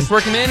on the 30. Hardest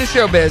working man in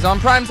showbiz. On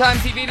primetime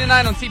TV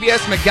tonight on CBS,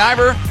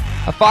 MacGyver.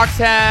 Fox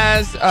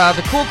has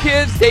The Cool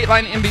Kids,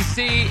 Dateline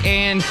NBC,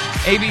 and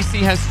ABC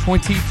has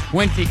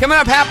 2020. Coming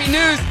up, happy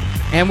news.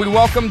 And we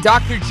welcome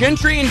Dr.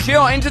 Gentry and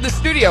Jill into the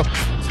studio.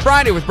 It's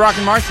Friday with Brock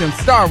and Marci on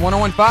Star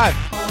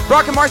 101.5.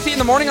 Brock and Marci in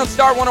the morning on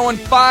Star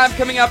 101.5.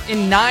 Coming up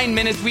in 9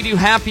 minutes, we do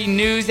happy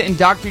news, and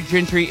Dr.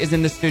 Gentry is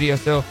in the studio.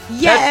 So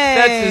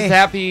that's as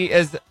happy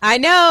as I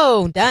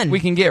know, done. we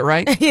can get,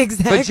 right?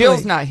 Exactly. But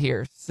Jill's not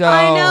here. So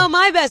I know,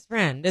 my best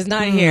friend is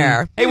not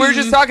here. Hey, we were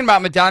just talking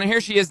about Madonna.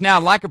 Here she is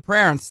now, Like a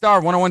Prayer on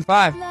Star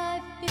 101.5.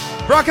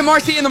 Brock and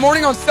Marci in the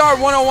morning on Star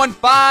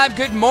 101.5.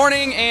 Good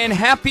morning and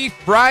happy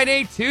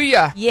Friday to you.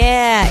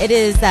 Yeah, it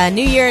is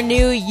New Year,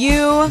 New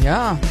You.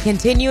 Yeah.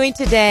 Continuing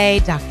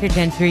today, Dr.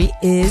 Gentry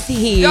is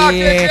here. Dr.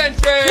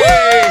 Gentry!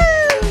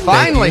 Woo!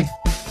 Finally.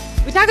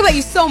 We talk about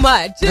you so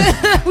much.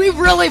 We've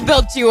really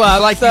built you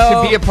up. You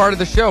should be a part of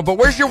the show. But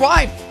where's your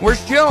wife?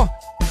 Where's Jill?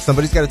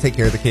 Somebody's got to take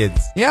care of the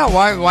kids. Yeah,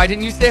 why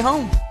didn't you stay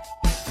home?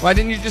 Why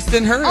didn't you just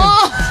send her in?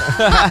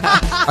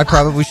 I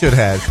probably should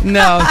have.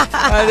 No,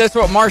 that's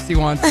what Marci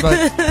wants.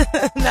 But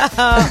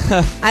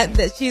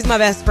no, she's my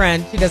best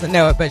friend. She doesn't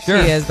know it, but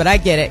Sure. she is. But I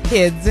get it.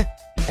 Kids,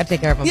 gotta take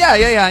care of them.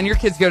 Yeah. And your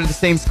kids go to the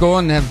same school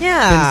and have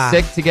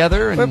been sick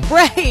together. And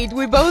We're great.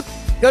 We both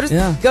go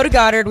to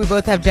Goddard. We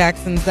both have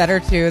Jacksons that are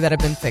two that have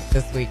been sick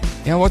this week.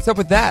 Yeah, what's up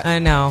with that? I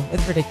know,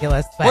 it's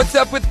ridiculous. But What's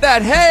up with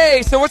that?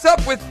 Hey, so what's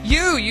up with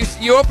you?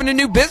 You opened a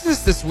new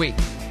business this week.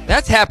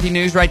 That's happy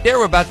news right there.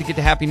 We're about to get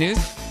to happy news.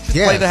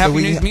 Just play the happy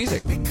news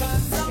music.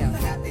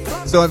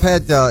 So I've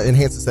had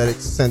Enhanced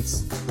Aesthetics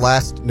since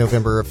last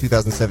November of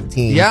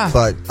 2017. Yeah.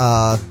 But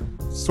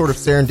sort of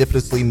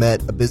serendipitously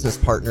met a business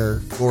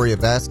partner, Gloria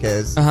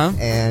Vasquez,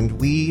 and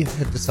we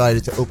have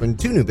decided to open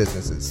 2 new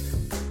businesses.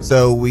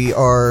 So we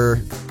are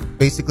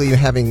basically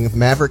having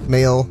Maverick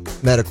Male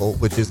Medical,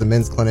 which is a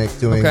men's clinic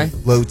doing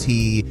low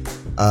T,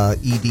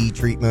 ED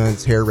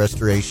treatments, hair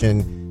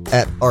restoration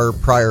at our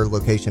prior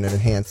location at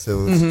Enhanced.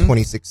 So it's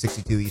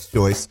 2662 East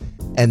Joyce.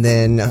 And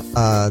then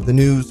the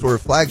new sort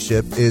of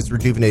flagship is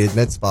Rejuvenated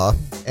Med Spa,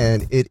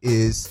 and it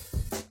is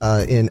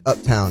in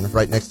Uptown,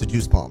 right next to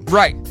Juice Palm.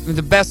 Right,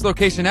 the best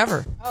location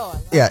ever.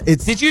 Yeah,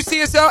 it's. Did you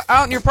see us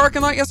out in your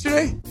parking lot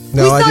yesterday?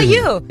 No, we I saw didn't.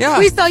 you. Yeah.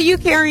 We saw you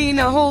carrying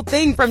a whole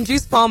thing from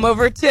Juice Palm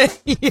over to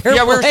your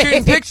Yeah, we were place.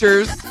 shooting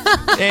pictures,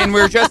 and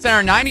we were dressed in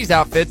our 90s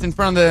outfits in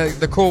front of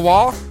the cool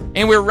wall,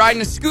 and we were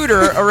riding a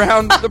scooter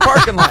around the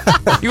parking lot.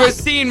 You were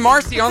seeing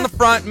Marci on the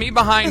front, me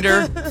behind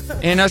her,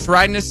 and us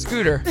riding a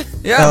scooter.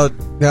 Yeah.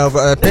 No,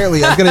 but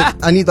apparently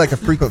I need like a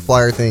frequent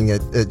flyer thing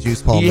at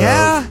Juice Palm.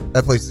 Yeah. Though.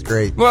 That place is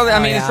great. Well, I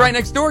mean, it's right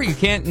next door. You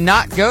can't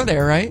not go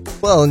there, right?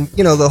 Well, and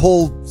the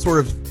whole sort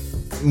of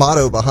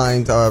motto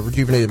behind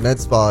Rejuvenated Med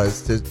Spa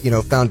is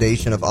to,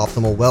 foundation of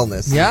optimal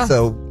wellness. Yeah.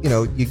 So,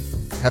 you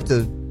have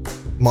to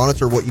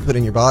monitor what you put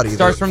in your body.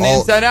 Starts from the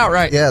inside out,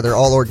 right? Yeah, they're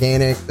all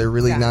organic. They're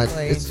really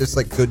Exactly. not, it's just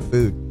like good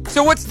food.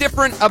 So what's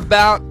different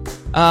about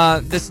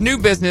this new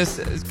business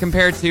as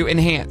compared to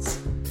Enhance?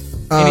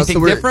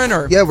 Anything different?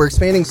 Or Yeah, we're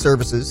expanding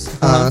services.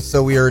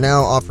 So we are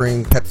now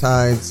offering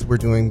peptides. We're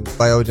doing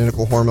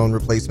bioidentical hormone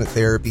replacement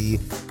therapy.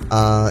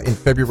 In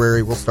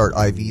February, we'll start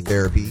IV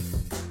therapy.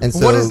 And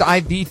so, what is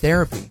IV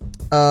therapy?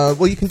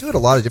 Well, you can do it a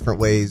lot of different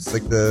ways.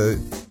 Like the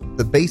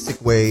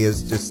basic way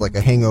is just like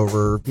a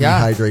hangover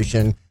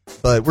dehydration.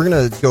 But we're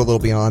going to go a little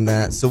beyond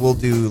that. So we'll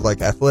do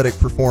like athletic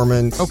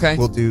performance. Okay.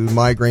 We'll do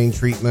migraine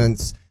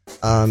treatments,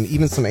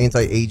 even some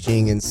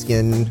anti-aging and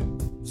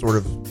skin sort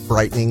of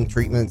brightening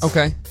treatments.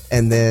 Okay.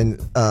 And then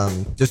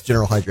just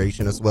general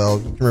hydration as well.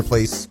 You can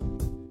replace,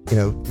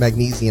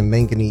 magnesium,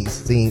 manganese,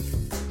 zinc,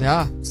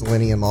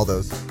 selenium, all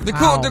those.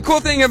 The cool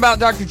thing about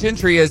Dr.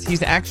 Gentry is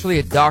he's actually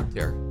a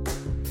doctor.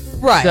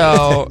 Right.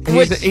 So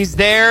he's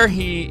there.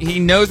 He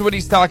knows what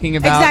he's talking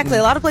about. Exactly.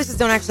 A lot of places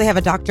don't actually have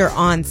a doctor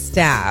on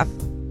staff.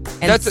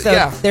 And That's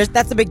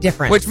that's a big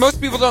difference. Which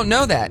most people don't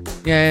know that.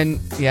 And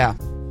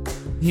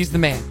he's the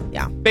man.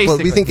 Yeah. Basically, Well,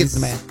 we think he's it's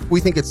the man. we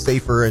think it's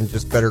safer and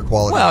just better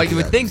quality. Well, to do you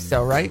would that. think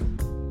so, right?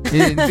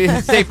 It'd be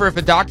safer if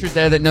a doctor's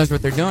there that knows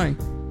what they're doing.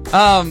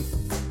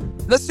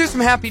 Let's do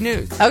some happy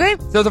news. Okay.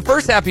 So the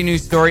first happy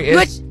news story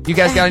is you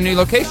guys got a new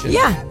location.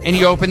 Yeah. And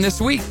you opened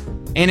this week.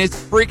 And it's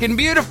freaking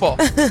beautiful.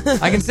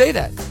 I can say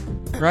that.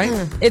 right?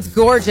 It's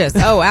gorgeous.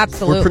 Oh,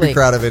 absolutely. We're pretty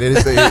proud of it. It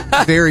is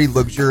a very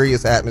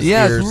luxurious atmosphere.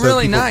 Yeah, it's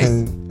really people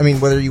nice.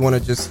 Whether you want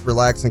to just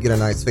relax and get a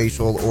nice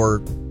facial or,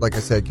 like I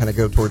said, kind of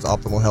go towards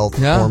optimal health,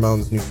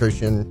 hormones,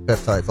 nutrition,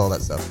 peptides, all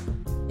that stuff.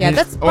 Yeah,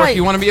 that's Or right. if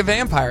you want to be a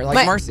vampire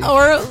like Marci.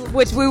 Or,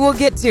 which we will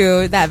get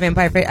to, that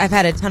vampire face. I've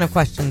had a ton of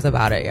questions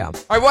about it, yeah. All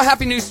right, what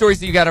happy news stories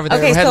do you got over there?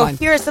 Okay, so Headlines.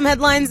 here are some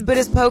headlines.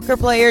 Buddhist poker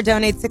player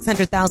donates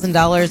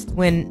 $600,000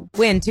 to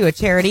win to a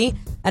charity.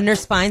 A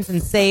nurse finds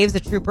and saves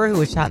a trooper who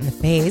was shot in the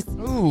face.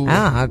 Ooh.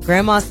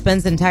 Grandma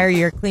spends entire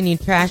year cleaning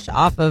trash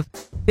off of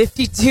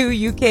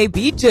 52 UK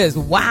beaches.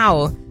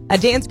 Wow. A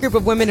dance group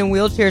of women in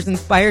wheelchairs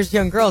inspires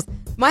young girls.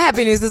 My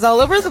happy news is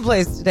all over the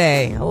place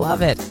today. I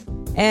love it.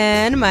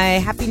 And my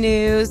happy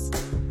news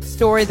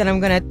story that I'm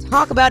going to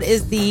talk about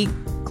is the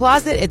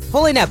closet. It's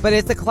pulling up, but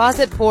it's a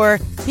closet for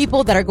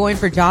people that are going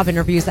for job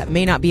interviews that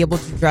may not be able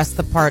to dress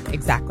the part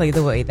exactly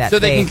the way that So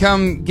they can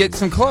come get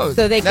some clothes.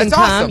 So they can That's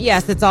come. awesome.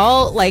 Yes, it's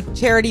all like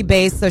charity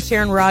based. So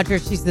Sharon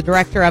Rogers, she's the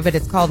director of it.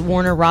 It's called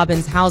Warner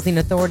Robins Housing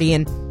Authority.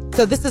 And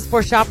so this is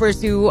for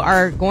shoppers who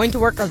are going to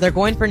work or they're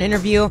going for an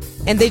interview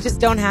and they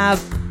just don't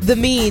have the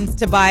means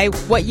to buy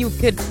what you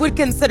would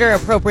consider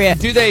appropriate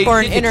Do they for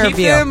an get to interview.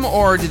 keep them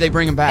or do they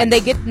bring them back? And they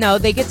get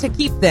to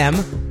keep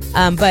them.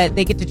 But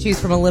they get to choose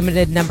from a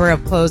limited number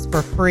of clothes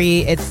for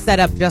free. It's set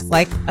up just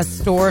like a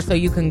store, so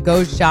you can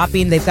go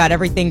shopping. They've got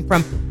everything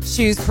from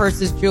shoes,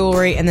 purses,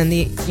 jewelry, and then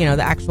the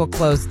actual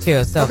clothes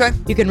too. So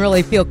you can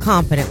really feel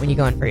confident when you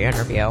go in for your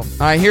interview. All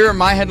right, here are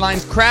my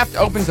headlines. Kraft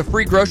opens a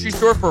free grocery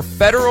store for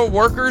federal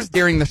workers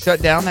during the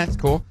shutdown. That's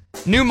cool.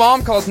 New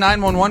mom calls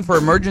 911 for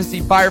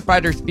emergency.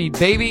 Firefighters feed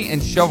baby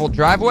and shovel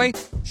driveway.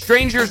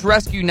 Strangers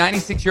rescue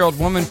 96-year-old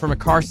woman from a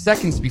car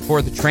seconds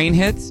before the train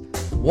hits.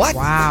 What?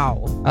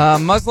 Wow.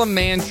 Muslim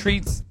man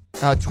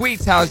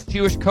tweets how his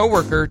Jewish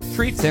coworker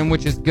treats him,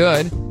 which is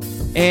good.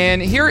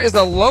 And here is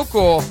a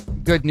local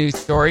good news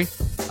story.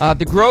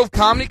 The Grove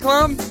Comedy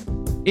Club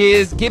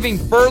is giving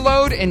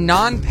furloughed and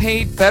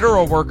non-paid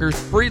federal workers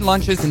free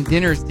lunches and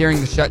dinners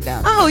during the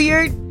shutdown. Oh,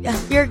 your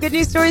good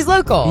news story's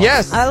local.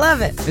 Yes. I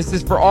love it. This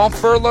is for all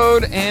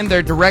furloughed and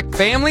their direct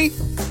family,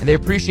 and they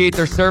appreciate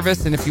their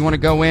service. And if you want to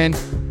go in,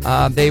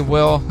 they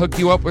will hook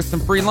you up with some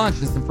free lunch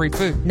and some free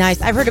food.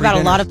 Nice. I've heard Free about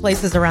dinners. a lot of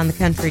places around the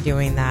country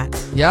doing that.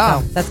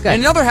 Yeah. So, that's good.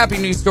 And another happy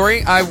news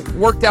story. I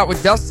worked out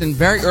with Dustin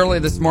very early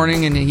this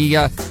morning, and he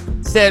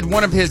said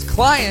one of his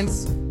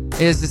clients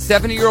is a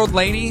 70-year-old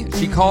lady.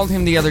 She called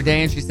him the other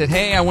day, and she said,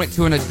 hey, I went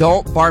to an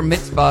adult bar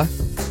mitzvah,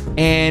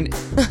 and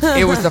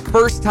it was the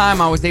first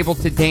time I was able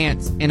to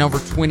dance in over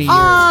 20 years.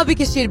 Oh,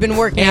 because she had been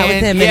working out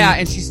with him. Yeah,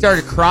 and she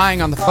started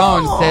crying on the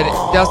phone and said,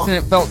 Dustin,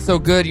 it felt so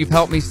good. You've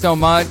helped me so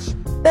much.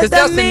 Because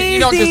Dustin, you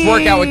don't just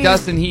work out with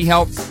Dustin. He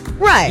helps.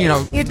 Right.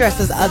 He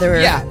addresses other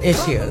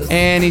issues.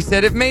 And he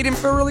said it made him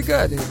feel really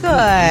good.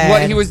 Good.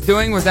 What he was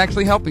doing was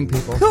actually helping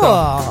people. Cool.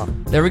 So,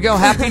 there we go.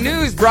 Happy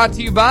news brought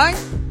to you by...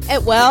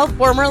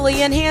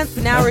 formerly enhanced,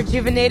 but now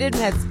rejuvenated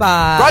med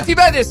spa. Brought to you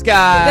by this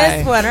guy.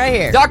 This one right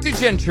here. Dr.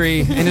 Gentry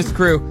and his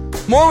crew.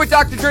 More with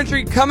Dr.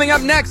 Gentry coming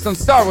up next on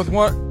Star with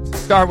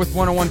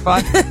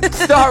 1015.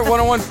 Star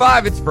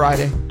 1015. It's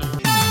Friday.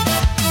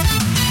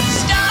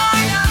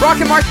 Brock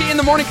and Marci in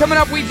the morning coming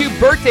up. We do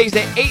birthdays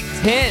at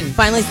 8:10.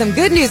 Finally, some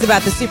good news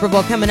about the Super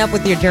Bowl coming up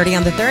with your Dirty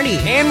on the 30.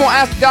 And we'll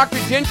ask Dr.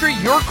 Gentry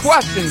your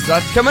questions.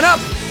 That's coming up.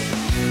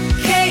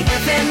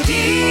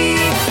 KFMD,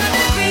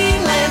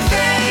 Greenland,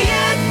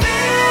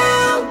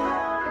 Fayetteville.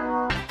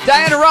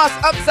 Diana Ross,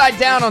 Upside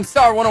Down on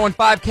Star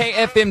 1015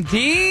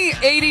 KFMD.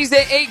 80s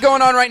at 8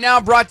 going on right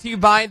now, brought to you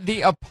by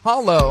the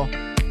Apollo.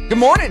 Good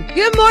morning.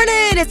 Good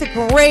morning. It's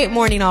a great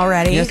morning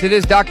already. Yes, it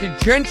is. Dr.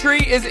 Gentry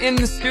is in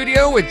the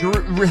studio with...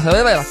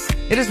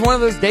 It is one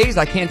of those days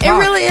I can't talk. It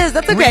really is.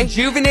 That's okay.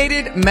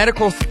 Rejuvenated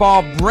Medical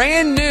Spa,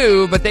 brand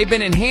new, but they've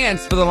been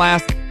enhanced for the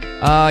last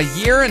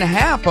year and a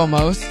half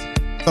almost.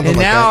 Something like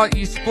now that.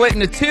 you split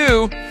into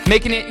two,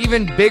 making it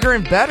even bigger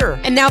and better.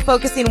 And now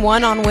focusing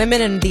one on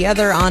women and the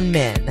other on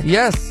men.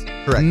 Yes.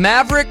 Correct.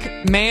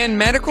 Maverick Man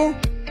Medical?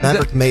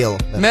 Maverick Male.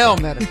 Male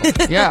Medical.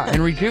 Yeah,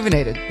 and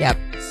rejuvenated. Yep.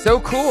 So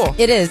cool.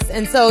 It is.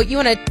 And so you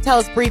want to tell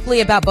us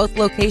briefly about both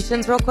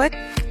locations real quick?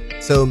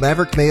 So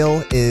Maverick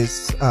Male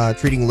is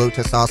treating low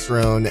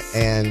testosterone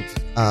and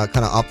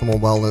kind of optimal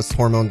wellness,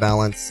 hormone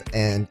balance,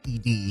 and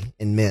ED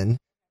in men.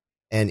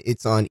 And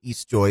it's on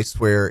East Joyce,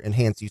 where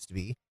Enhance used to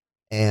be.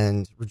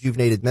 And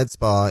Rejuvenated Med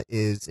Spa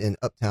is in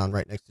Uptown,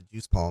 right next to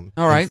Juice Palm.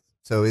 All right. And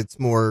so it's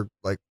more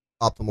like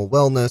optimal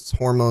wellness,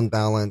 hormone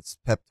balance,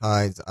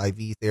 peptides,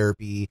 IV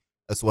therapy,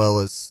 as well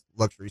as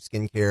luxury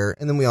skincare.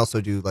 And then we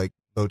also do like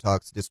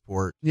Botox,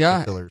 Dysport,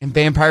 fillers. And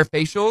vampire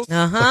facials.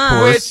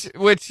 Uh-huh.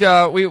 Which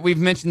We've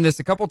mentioned this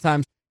a couple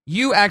times.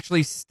 You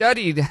actually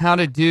studied how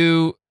to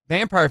do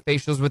vampire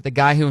facials with the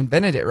guy who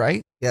invented it,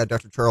 right? Yeah,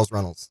 Dr. Charles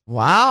Reynolds.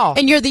 Wow.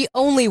 And you're the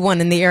only one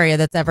in the area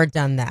that's ever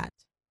done that.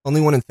 Only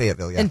one in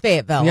Fayetteville, yeah. In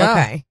Fayetteville, Yeah.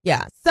 okay.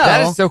 Yeah. So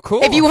That is so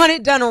cool. if you want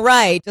it done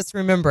right, just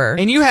remember.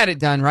 And you had it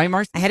done, right,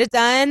 Marcy? I had it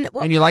done.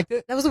 Well, And you liked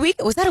it? that was a week.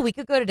 Was that a week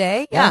ago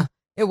today? Yeah.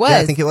 It was. Yeah,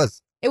 I think it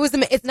was.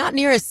 It's not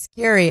near as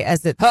scary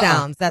as it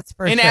sounds. That's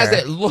for and sure. as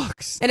it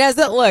looks. And as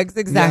it looks,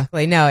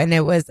 exactly. No, and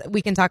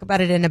we can talk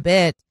about it in a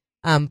bit.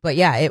 But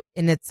yeah,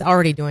 it's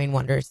already doing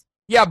wonders.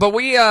 Yeah, but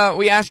we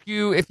asked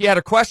you if you had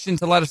a question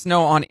to let us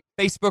know on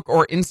Facebook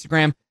or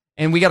Instagram,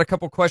 and we got a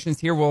couple questions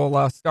here.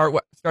 We'll start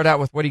out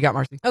with what do you got,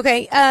 Marcy?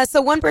 Okay,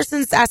 so one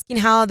person's asking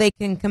how they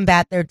can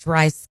combat their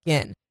dry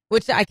skin,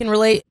 which I can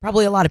relate.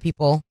 Probably a lot of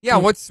people. Yeah,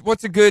 what's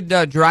a good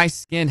dry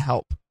skin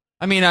help?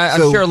 I mean, I'm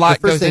So sure a lot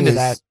the first goes thing into is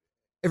that.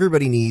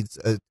 Everybody needs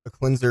a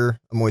cleanser,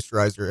 a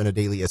moisturizer, and a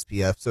daily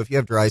SPF. So if you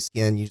have dry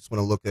skin, you just want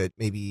to look at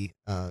maybe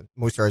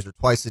moisturizer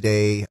twice a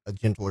day, a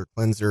gentler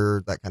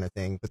cleanser, that kind of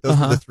thing. But those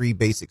are the three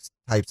basic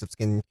types of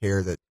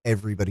skincare that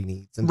everybody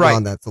needs. And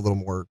beyond that's a little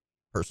more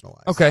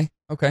personalized. Okay.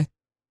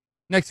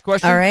 Next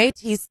question. All right,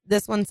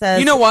 this one says,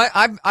 You know what?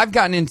 I've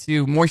gotten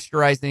into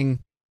moisturizing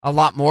a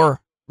lot more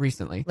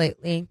recently.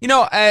 lately. You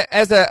know,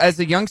 as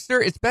a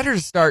youngster, it's better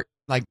to start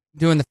like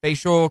doing the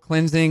facial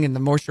cleansing and the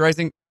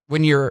moisturizing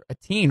when you're a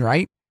teen,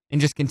 right?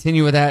 And just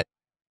continue with that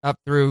up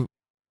through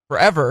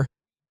forever.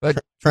 But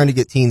Trying to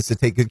get teens to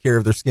take good care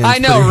of their skin. I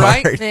know,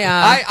 right? Hard.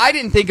 Yeah. I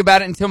didn't think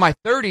about it until my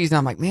 30s, and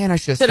I'm like, man, I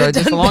should have started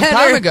this a done long time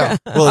better. ago.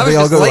 Well, I was they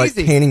all just go to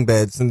lazy. like tanning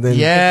beds, and then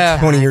Yeah.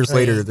 20 years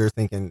Exactly. later, they're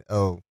thinking,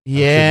 oh, I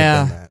shouldn't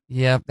have done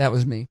Yeah, that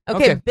was me.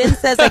 Okay, Ben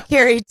says, I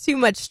carry too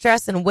much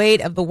stress and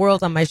weight of the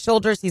world on my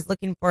shoulders. He's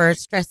looking for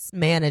stress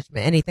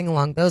management, anything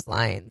along those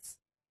lines.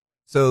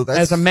 So that's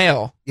As a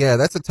male. Yeah,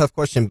 that's a tough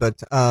question,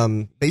 but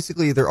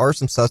basically there are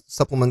some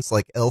supplements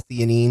like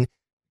L-theanine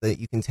that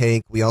you can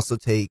take. We also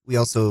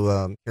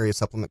carry a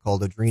supplement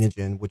called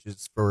Adrenogen, which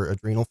is for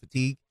adrenal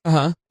fatigue,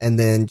 and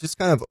then just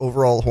kind of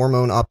overall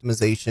hormone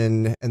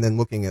optimization, and then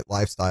looking at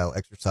lifestyle,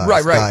 exercise,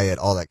 Right. diet,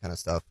 all that kind of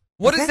stuff.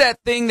 What is that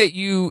thing that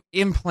you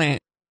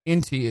implant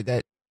into you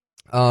that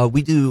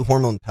We do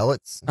hormone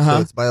pellets, Uh-huh.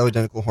 so it's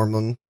bioidentical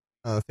hormone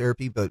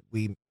therapy, but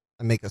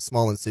I make a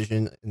small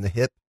incision in the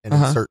hip and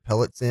Uh-huh. insert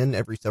pellets in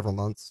every several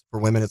months. For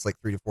women, it's like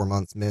 3 to 4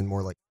 months. Men,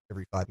 more like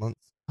every 5 months.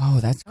 Oh,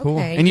 that's cool.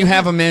 Okay, And you yeah.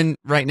 have them in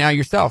right now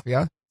yourself,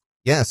 yeah?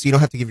 Yeah, so you don't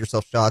have to give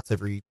yourself shots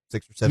every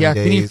 6 or 7 Yeah,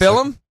 days. can you fill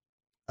them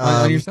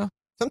on Um, yourself?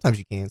 Sometimes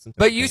you can. Sometimes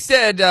But you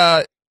said,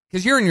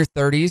 because you're in your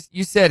 30s,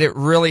 you said it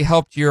really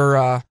helped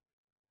your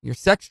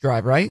sex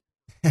drive, right?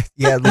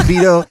 yeah,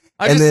 libido.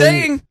 I'm and just then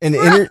saying.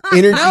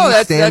 energy, No,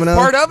 that's stamina.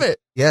 part of it.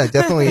 Yeah,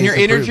 definitely. And your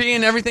is improved. energy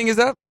and everything is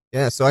up?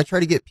 Yeah, so I try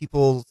to get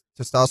people's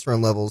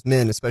testosterone levels,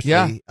 men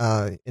especially,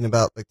 in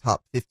about the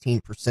top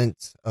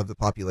 15% of the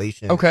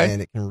population. Okay.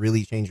 And it can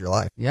really change your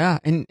life. Yeah,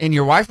 and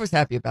your wife was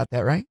happy about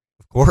that, right?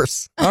 Of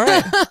course. All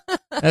right.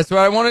 That's what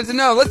I wanted to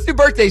know. Let's do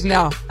birthdays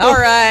now. All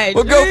right.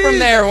 We'll go from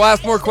there. We'll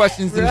ask more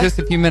questions in just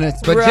a few minutes.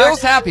 But Right.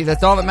 Jill's happy.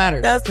 That's all that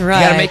matters. That's You right.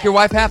 got to make your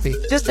wife happy.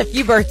 Just a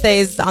few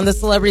birthdays on the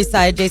celebrity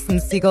side. Jason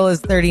Segel is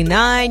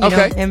 39. You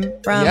Okay. know him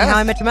from Yes. How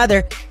I Met Your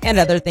Mother and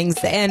other things.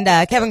 And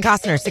Kevin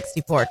Costner,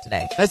 64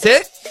 today. That's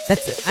it?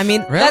 That's it. I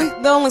mean, Really?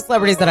 that's the only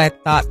celebrities that I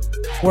thought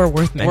were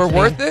worth mentioning. We're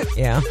worth it?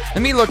 Yeah.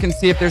 Let me look and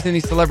see if there's any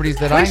celebrities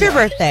that When's I your know.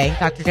 birthday,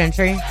 Dr.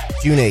 Gentry?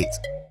 June 8th.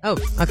 Oh,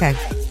 okay.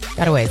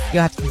 Gotta wait.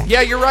 You'll have to come back.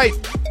 Yeah, you're right.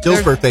 Jill's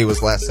There's- birthday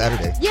was last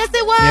Saturday. Yes,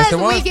 it was. Yes, it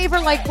was. We gave her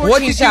like 14 What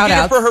did you shout get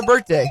her outs. for her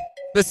birthday?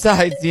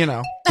 Besides,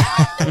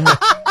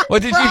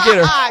 what did you get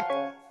her?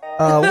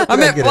 What I did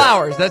meant get her?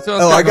 flowers. That's what I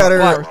was Oh, I talking got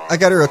about, her. flowers. I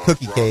got her a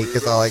cookie cake.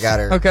 Is all I got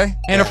her. Okay.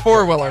 And a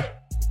four-wheeler.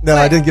 No,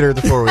 I didn't get her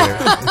the 4-wheeler.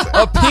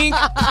 A pink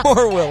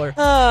four-wheeler.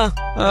 Oh,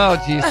 Oh,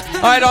 jeez.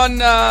 All right, on,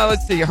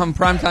 let's see, on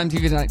Primetime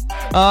TV tonight.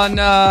 On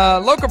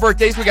local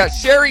birthdays, we got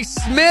Sherry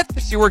Smith.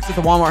 She works at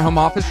the Walmart Home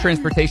Office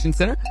Transportation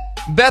Center.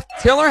 Beth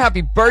Tiller,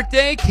 happy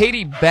birthday.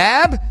 Katie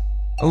Babb.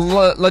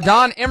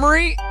 LaDon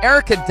Emery.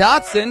 Erica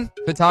Dotson,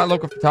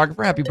 local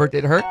photographer. Happy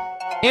birthday to her.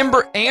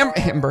 Amber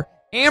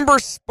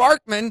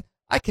Sparkman.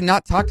 I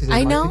cannot talk today.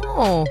 I Marcy.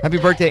 know. Happy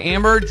birthday,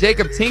 Amber.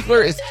 Jacob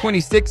Tinkler is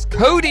 26.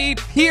 Cody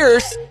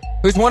Pierce,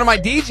 who's one of my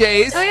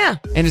DJs. Oh, yeah.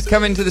 And has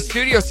come into the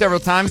studio several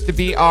times to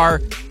be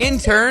our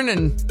intern,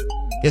 and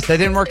guess that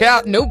didn't work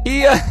out. Nope.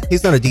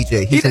 He's not a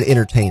DJ. He's an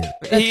entertainer.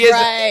 He is.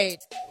 right.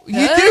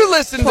 You do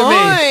listen to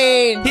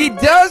me. Point. He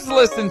does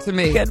listen to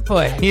me. Good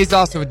point. He is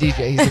also a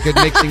DJ. He's a good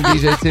mixing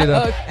DJ too,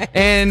 though. Okay.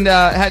 And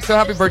so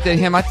happy birthday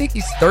to him. I think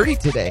he's 30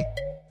 today.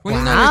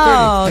 29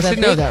 Wow, or 30. I the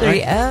should know big that,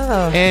 right?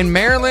 3-0. And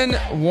Marilyn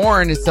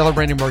Warren is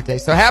celebrating birthday.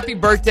 So happy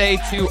birthday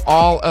to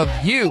all of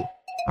you.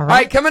 All All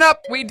right, coming up,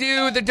 we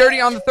do the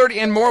Dirty on the 30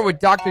 and more with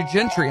Dr.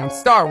 Gentry on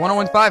Star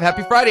 101.5.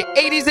 Happy Friday.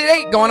 80s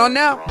at 8 going on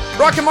now.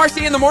 Rock and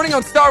Marcy in the morning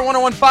on Star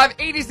 101.5.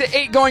 80s at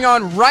 8 going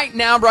on right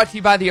now. Brought to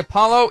you by the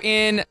Apollo.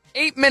 In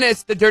 8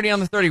 minutes, the Dirty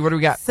on the 30. What do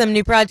we got? Some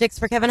new projects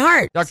for Kevin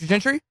Hart. Dr.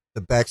 Gentry?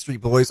 The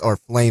Backstreet Boys are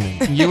flaming.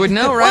 You would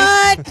know,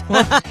 right?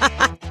 What?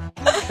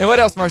 And what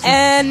else, Marcy?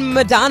 And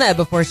Madonna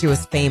before she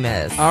was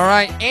famous. All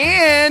right,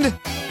 and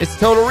it's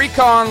Total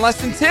Recall on less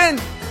than 10.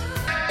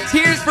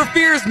 Tears for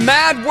Fears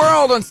Mad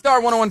World on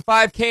Star 101.5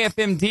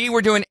 KFMD.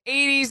 We're doing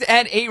 80s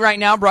at 8 right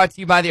now, brought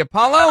to you by the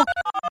Apollo.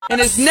 And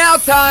it's now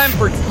time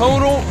for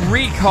Total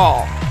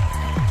Recall.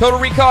 Total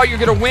Recall, you're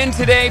going to win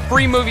today.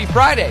 Free Movie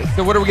Friday.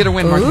 So what are we going to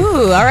win, Marci?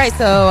 Ooh, all right.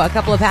 So a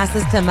couple of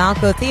passes to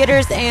Malco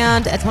Theaters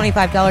and a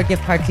 $25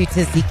 gift card to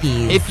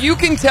Tzatziki's. If you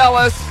can tell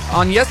us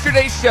on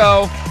yesterday's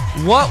show,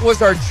 what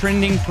was our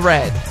trending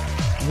thread?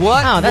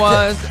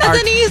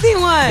 That's an easy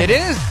one. It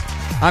is.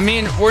 I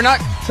mean, we're not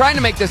trying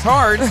to make this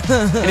hard.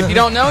 And if you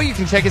don't know, you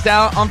can check us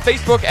out on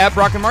Facebook at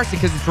Brock and Marci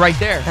because it's right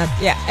there.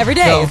 Every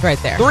day it's right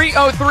there.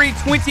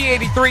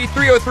 303-2083,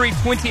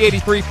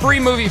 303-2083, Free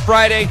Movie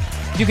Friday.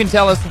 You can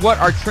tell us what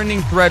our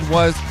trending thread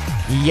was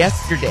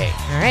yesterday.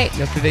 All right.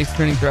 Yesterday's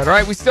trending thread. All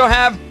right, we still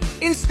have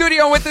in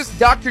studio with us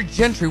Dr.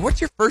 Gentry.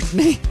 What's your first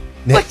name?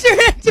 Nick. What's your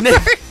name?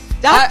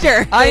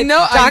 Doctor. I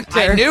know. Doctor.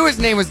 I knew his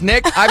name was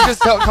Nick. I've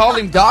just called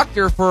him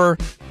Doctor for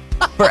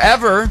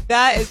forever.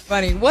 That is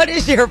funny. What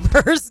is your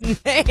first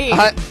name?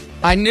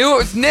 I knew it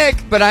was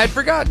Nick, but I had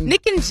forgotten.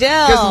 Nick and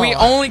Jill. Because we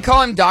only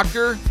call him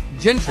Dr.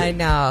 Gentry. I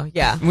know,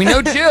 yeah. We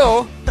know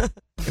Jill,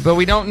 but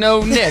we don't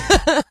know Nick.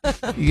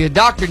 Yeah,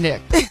 Dr.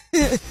 Nick.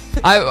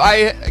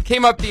 I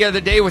came up the other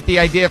day with the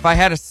idea if I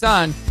had a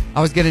son,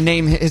 I was going to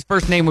name his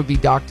first name would be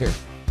Doctor.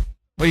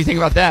 What do you think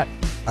about that?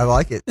 I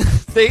like it.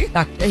 See?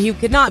 Doctor. You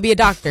could not be a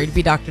doctor. You'd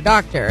be Doctor.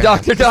 Doctor.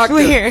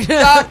 Weird.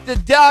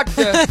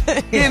 Doctor.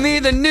 Give me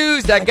the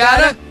news. I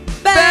got a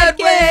bad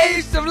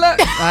case of luck.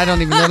 I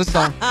don't even know the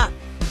song.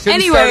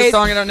 Shouldn't start a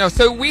song I don't know.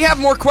 So we have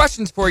more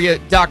questions for you,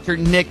 Dr.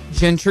 Nick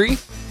Gentry.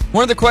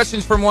 One of the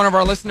questions from one of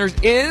our listeners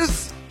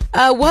is...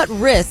 what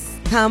risks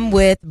come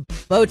with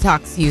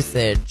Botox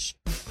usage?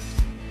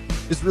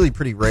 It's really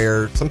pretty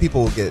rare. Some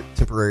people will get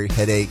temporary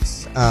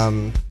headaches.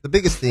 The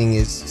biggest thing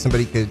is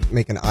somebody could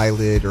make an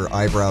eyelid or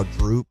eyebrow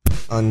droop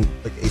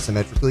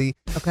asymmetrically.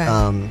 Okay.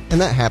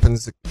 And that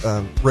happens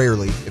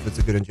rarely if it's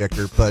a good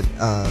injector, but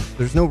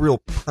there's no real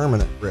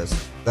permanent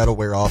risk. That'll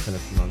wear off in a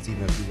few months,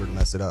 even if you were to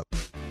mess it up.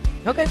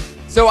 Okay.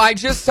 So I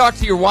just talked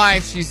to your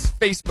wife. She's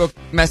Facebook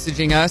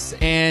messaging us,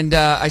 and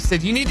I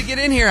said, you need to get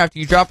in here after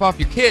you drop off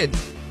your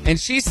kids. And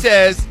she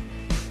says...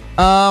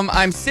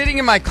 I'm sitting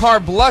in my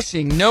car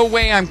blushing. No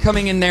way I'm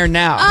coming in there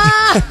now.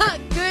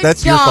 Good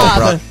That's job.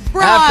 your fault,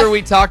 Brock. After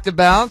we talked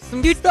about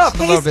some stuff a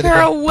little Chase bit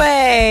her ago.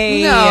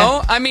 away.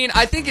 No, I mean,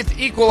 I think it's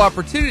equal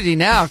opportunity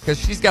now because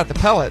she's got the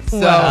pellets.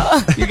 So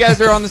Well. you guys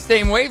are on the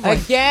same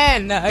wavelength.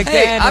 Again.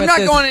 Hey, I'm with not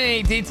this going into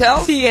any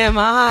details.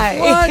 TMI.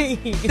 What?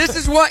 This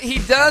is what he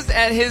does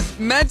at his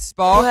med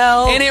spa,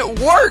 Well, and it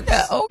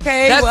works.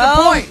 Okay, That's well.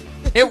 the point.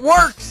 It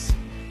works.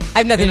 I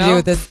have nothing You to do know?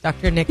 with this,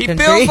 Dr. Nick He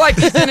Gentry. feels like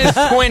he's in his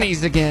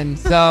 20s again,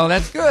 so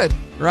that's good,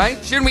 right?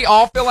 Shouldn't we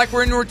all feel like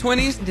we're in our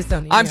 20s? Just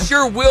don't need I'm you.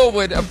 sure Will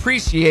would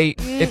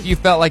appreciate if you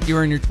felt like you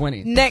were in your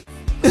 20s. Next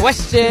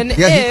question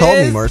Yeah, he called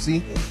me, is...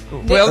 Marcy.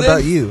 Will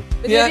About you.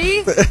 Yeah. Did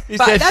he? He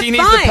said That's she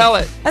needs fine. a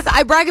pellet.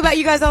 I brag about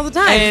you guys all the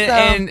time.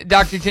 And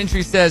Dr.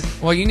 Gentry says,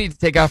 well, you need to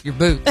take off your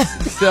boots.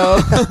 So,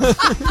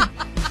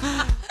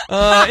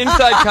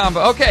 inside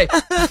combo. Okay.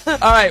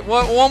 All right.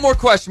 Well, one more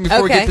question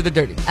before we get to the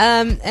dirty.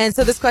 And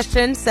so this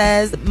question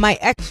says, my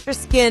extra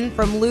skin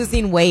from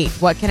losing weight,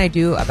 what can I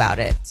do about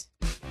it?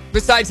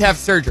 Besides have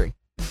surgery.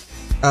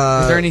 Is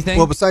there anything?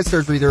 Well, besides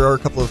surgery, there are a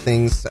couple of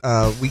things.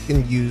 We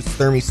can use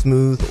Thermi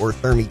Smooth or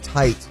Thermi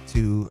Tight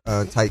to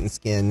tighten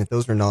skin.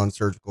 Those are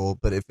non-surgical,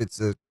 but if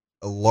it's a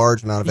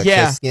large amount of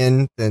excess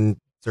skin, then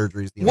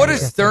surgery is the What only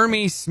is way.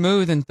 Thermi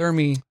Smooth and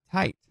Thermi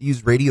Tight?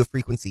 Use radio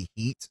frequency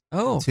heat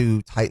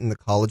to tighten the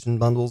collagen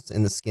bundles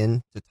in the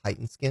skin, to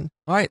tighten skin.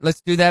 All right,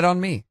 let's do that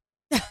on me.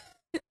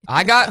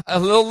 I got a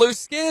little loose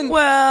skin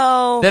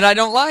Well, that I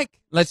don't like.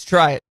 Let's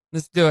try it.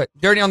 Let's do it.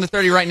 Dirty on the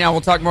 30 right now.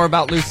 We'll talk more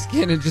about loose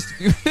skin in just a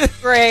few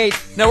minutes. great.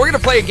 No, we're going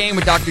to play a game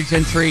with Dr.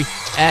 Gentry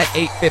at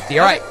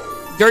 8:50. All right.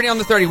 Dirty on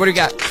the 30. What do you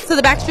got? So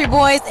the Backstreet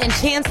Boys and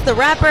Chance the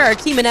Rapper are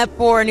teaming up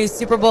for a new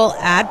Super Bowl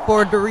ad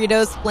for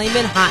Doritos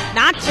Flamin' Hot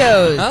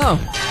Nachos.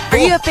 Oh. Are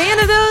you a fan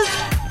of those?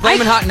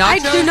 Flamin' Hot I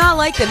Nachos? do not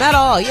like them at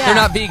all. Yeah. They're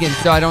not vegan,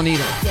 so I don't eat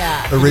them.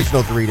 Yeah.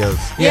 Original Doritos.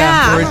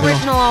 Yeah, I'm original.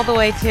 original all the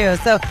way too.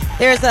 So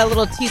there's a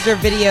little teaser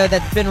video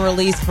that's been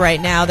released right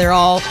now. They're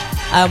all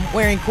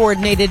wearing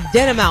coordinated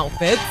denim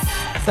outfits.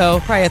 So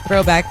probably a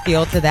throwback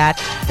feel to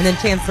that. And then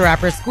Chance the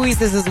Rapper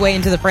squeezes his way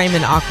into the frame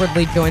and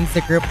awkwardly joins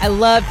the group. I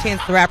love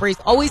Chance the Rapper. He's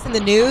always in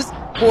the news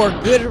for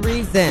good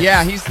reason.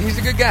 Yeah, he's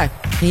a good guy.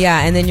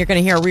 Yeah, and then you're going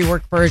to hear a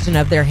reworked version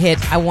of their hit,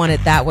 I Want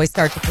It That Way,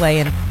 start to play,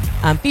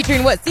 and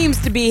featuring what seems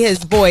to be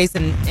his voice.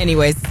 And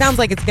anyways, it sounds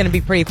like it's going to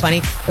be pretty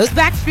funny. Those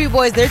Backstreet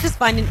Boys, they're just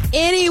finding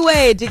any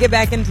way to get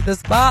back into the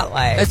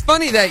spotlight. It's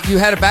funny that you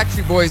had a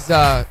Backstreet Boys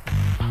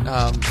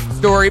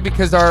story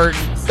because our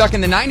Stuck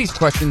in the 90s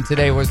question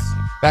today was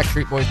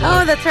Backstreet Boys.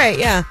 Oh, that's right,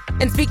 yeah.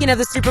 And speaking of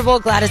the Super Bowl,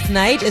 Gladys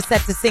Knight is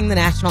set to sing the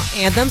national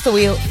anthem, so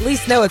we at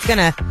least know it's going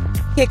to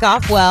kick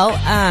off well.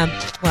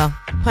 Well,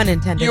 pun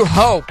intended. You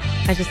hope.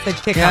 I just said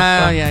kick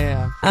off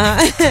Yeah,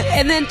 well. yeah.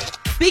 And then,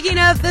 speaking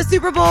of the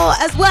Super Bowl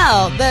as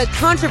well, the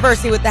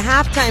controversy with the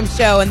halftime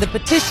show and the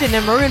petition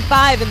and Maroon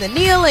 5 and the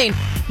kneeling.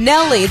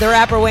 Nelly, the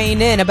rapper,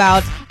 weighing in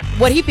about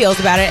what he feels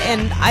about it,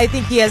 and I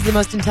think he has the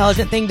most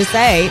intelligent thing to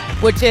say,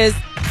 which is,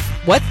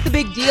 what's the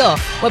big deal?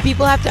 What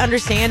people have to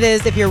understand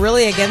is if you're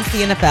really against the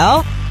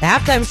NFL, The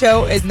halftime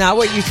show is not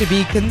what you should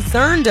be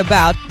concerned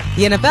about.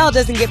 The NFL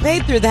doesn't get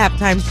paid through the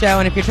halftime show,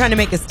 and if you're trying to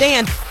make a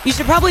stand, you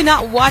should probably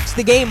not watch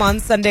the game on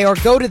Sunday or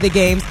go to the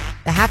games.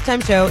 The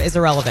halftime show is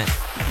irrelevant.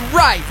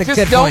 Right. It's a Just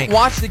good don't point.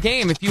 watch the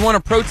game. If you want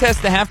to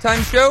protest the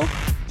halftime show,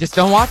 just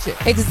don't watch it.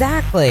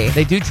 Exactly.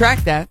 They do track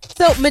that.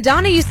 So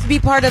Madonna used to be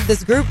part of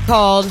this group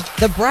called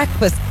The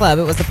Breakfast Club.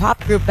 It was a pop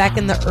group back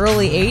in the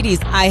early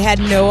 80s. I had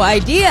no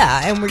idea.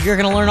 And you're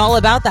going to learn all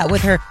about that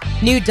with her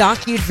new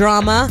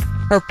docudrama,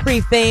 her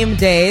pre-fame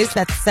days.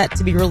 That's set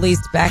to be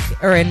released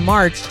in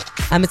March.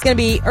 It's going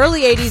to be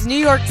early 80s, New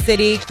York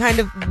City, kind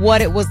of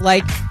what it was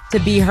like to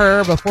be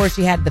her before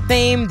she had the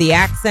fame, the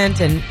accent,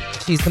 and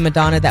she's the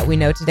Madonna that we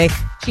know today.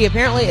 She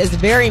apparently is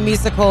very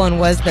musical and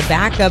was the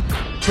backup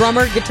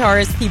drummer,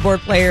 guitarist, keyboard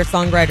player,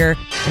 songwriter,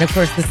 and of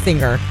course the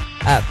singer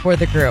for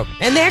the group.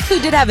 And they actually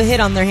did have a hit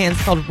on their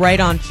hands called Right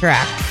on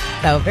Track.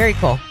 So very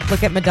cool.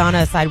 Look at Madonna,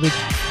 a side we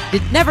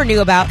never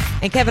knew about.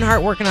 And Kevin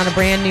Hart working on a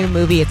brand new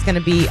movie. It's going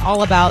to be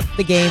all about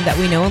the game that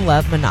we know and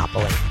love,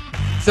 Monopoly.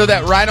 So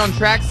that Right on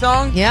Track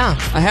song? Yeah.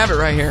 I have it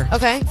right here.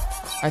 Okay.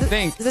 I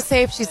think. Does it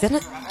say if she's in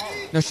it?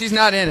 No, she's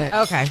not in it.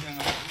 Okay.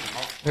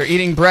 They're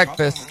eating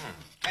breakfast.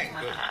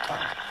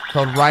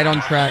 Called Right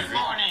on Track. Good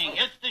morning,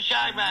 it's the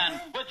Shy Man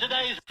with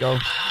today's Go.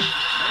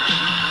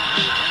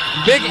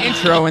 Big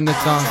intro in this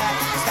song.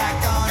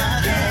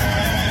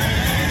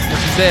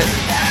 This is it.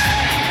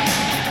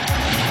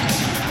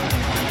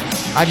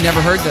 I've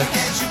never heard this.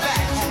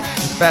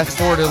 Let's fast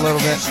forward a little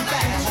bit.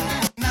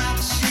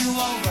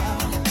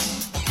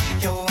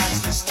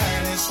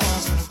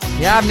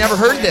 Yeah, I've never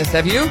heard this.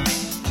 Have you?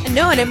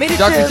 No, and it made it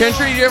Dr. to...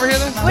 Gentry, did you ever hear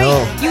this? Wait,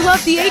 No. you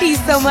love the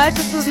 80s so much.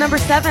 This was number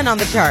 7 on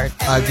the chart.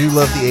 I do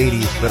love the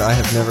 80s, but I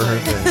have never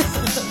heard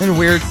this. It's a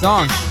weird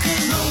song.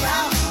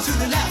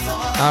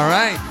 All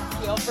right.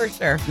 Well, for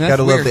sure. That's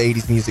Gotta love weird. the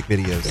 80s music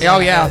videos. Oh,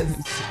 yeah.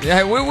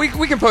 Yeah,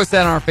 we can post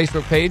that on our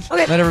Facebook page.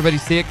 Okay. Let everybody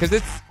see it, because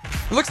it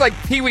looks like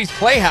Pee-wee's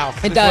Playhouse.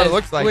 It is does. what it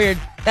looks like. Weird.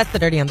 That's the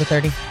Dirty on the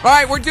 30. All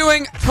right, we're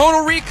doing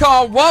Total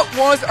Recall. What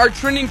was our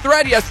trending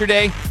thread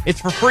yesterday? It's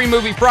for Free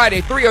Movie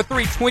Friday,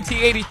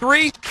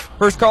 303-2083.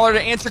 First caller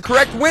to answer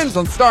correct wins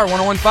on Star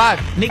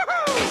 1015.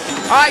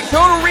 All right,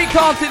 Total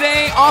Recall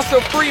today. Also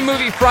Free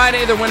Movie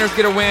Friday. The winners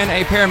get a win,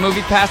 a pair of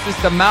movie passes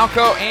to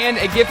Malco and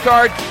a gift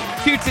card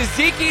to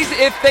Tzatziki's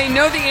if they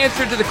know the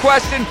answer to the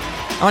question.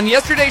 On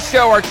yesterday's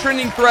show, our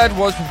trending thread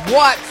was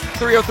what?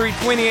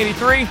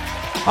 303-2083.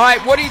 All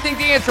right, what do you think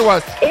the answer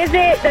was? Is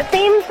it the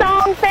theme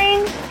song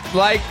thing?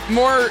 Like,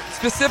 more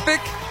specific?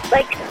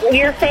 Like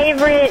your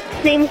favorite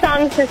theme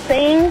songs to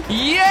sing?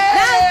 Yeah!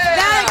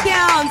 That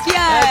counts,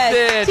 yes.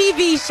 That's it.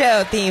 TV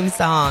show theme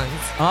songs.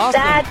 Awesome.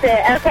 That's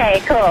it.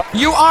 Okay, cool.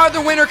 You are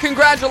the winner.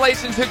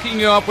 Congratulations, hooking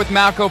you up with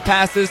Malco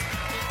passes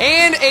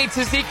and a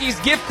Tzatziki's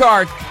gift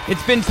card.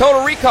 It's been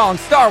Total Recall on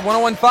Star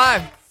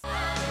 1015.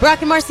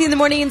 Brock and Marci in the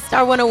morning in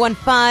Star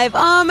 1015.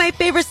 Oh, my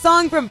favorite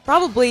song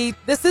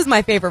this is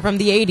my favorite from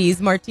the 80s,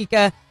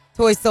 Martika,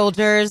 Toy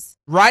Soldiers.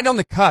 Right on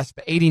the cusp,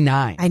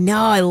 89. I know,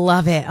 I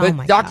love it. But Oh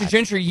my Dr. God.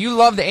 Gentry, you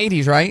love the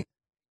 80s, right?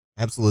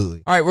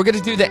 Absolutely. All right, we're going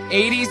to do the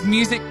 80s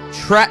music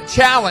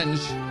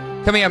challenge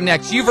coming up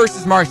next. You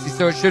versus Marcy,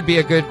 so it should be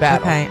a good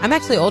battle. Okay, I'm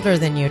actually older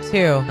than you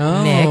too,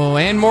 Oh, Nick.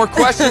 and more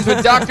questions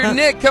with Dr.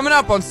 Nick coming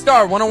up on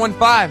Star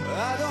 1015.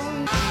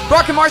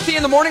 Brock and Marcy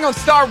in the morning on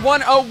Star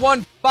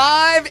 1015.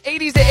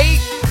 80s at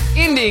 8,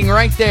 ending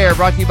right there.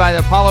 Brought to you by the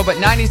Apollo, but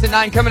 90s at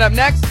 9 coming up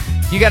next.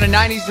 You got a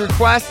 90s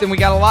request, and we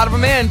got a lot of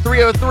them in.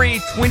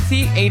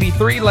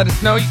 303-2083. Let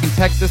us know. You can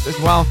text us as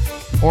well,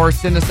 or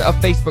send us a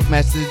Facebook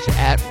message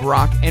at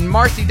Brock and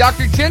Marcy.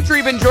 Dr.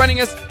 Gentry been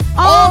joining us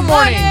all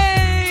morning.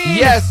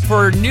 Yes,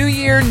 for New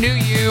Year, New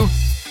You.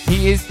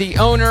 He is the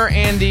owner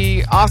and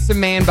the awesome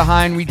man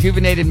behind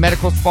Rejuvenated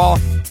Medical Spa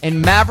and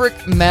Maverick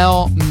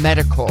Mel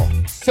Medical.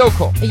 So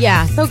cool.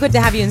 Yeah, so good to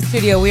have you in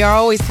studio. We are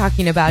always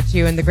talking about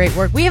you and the great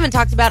work. We haven't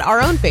talked about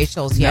our own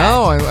facials yet.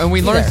 No, and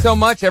we learn Either. so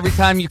much every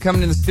time you come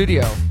into the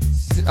studio.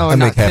 Oh, I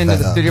not make half into that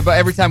the up. studio, but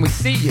every time we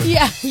see you.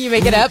 Yeah, you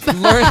make it up.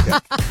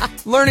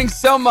 Learning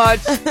so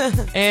much.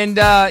 And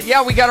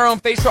yeah, we got our own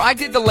facial. I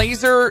did the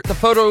laser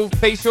photo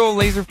facial.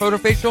 And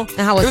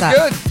how was it was that?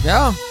 good.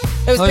 Yeah.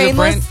 It was Like a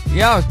painless?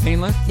 yeah, it was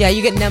painless. Yeah,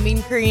 you get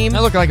numbing cream.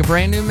 I look like a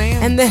brand new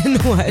man. And then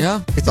what?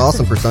 yeah. It's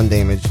awesome for sun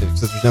damage since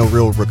there's no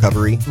real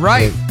recovery.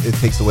 Right. It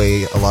takes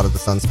away a lot of the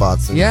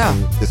sunspots and, Yeah.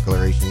 and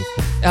discoloration.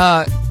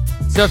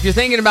 So if you're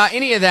thinking about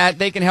any of that,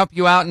 they can help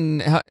you out,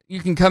 and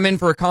you can come in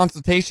for a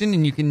consultation,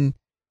 and you can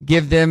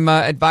give them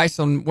advice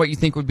on what you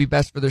think would be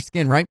best for their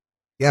skin, right?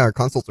 Yeah, our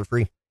consults are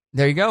free.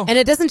 There you go. And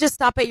it doesn't just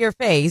stop at your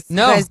face.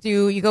 No.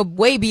 You go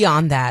way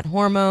beyond that.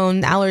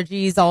 Hormone,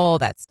 allergies, all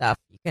that stuff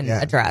you can Yeah.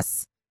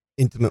 address.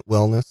 Intimate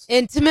wellness.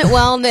 Intimate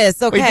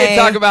wellness. Okay. We did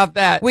talk about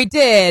that. We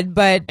did,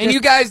 but And you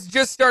guys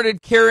just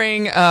started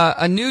carrying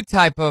a new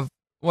type of,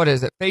 what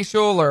is it,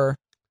 facial or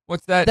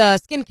what's that? the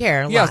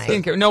skincare yeah, line.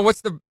 skincare. No,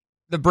 what's the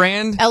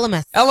brand?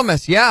 Elemis.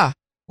 Elemis, yeah.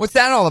 What's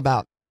that all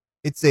about?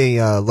 It's a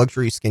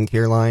luxury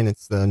skincare line.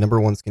 It's the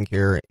 #1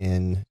 skincare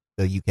in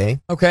the UK.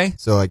 Okay.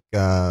 So like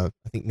I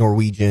think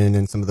Norwegian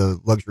and some of the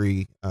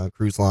luxury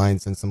cruise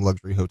lines and some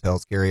luxury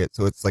hotels carry it.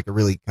 So it's like a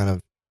really kind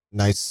of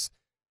nice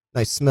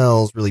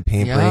smells, really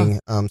pampering.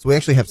 So we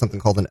actually have something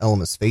called an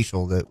Elemis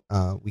facial that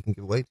we can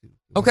give away to.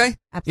 Okay.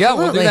 Absolutely. Yeah,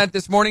 we'll do that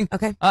this morning.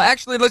 Okay.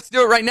 Actually, let's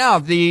do it right now.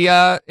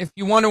 If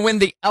you want to win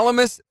the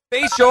Elemis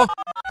facial,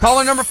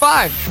 caller number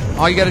 5.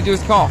 All you got to do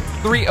is call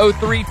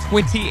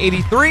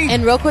 303-2083.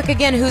 And real quick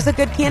again, who's a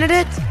good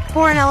candidate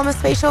for an Elemis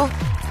facial?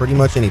 Pretty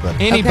much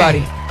anybody. Anybody.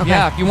 Okay.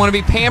 Yeah, if you want to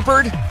be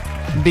pampered,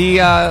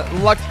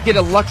 get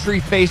a luxury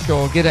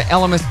facial, get an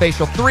Elemis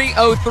facial.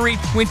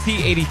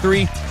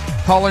 303-2083.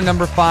 Caller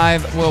number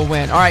 5 will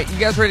win. All right, you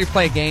guys ready to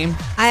play a game?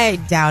 I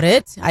doubt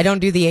it. I don't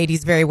do the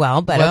 80s very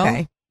well, but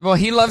okay. Well,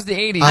 he loves the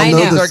 80s. I know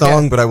He's the our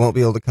song, guest. but I won't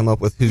be able to come up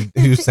with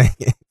who sang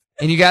it.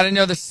 And you got to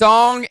know the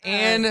song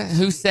and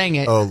who sang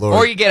it. Oh, Lord.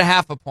 Or you get a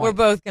half a point. We're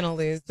both going to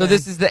lose. So then.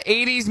 this is the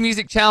 80s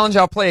music challenge.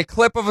 I'll play a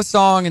clip of a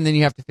song, and then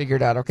you have to figure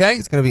it out, okay?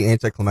 It's going to be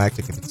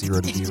anticlimactic if it's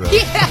 0-0.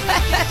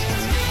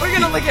 We're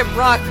going to look at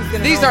Brock. Who's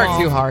gonna These know aren't all.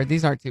 too hard.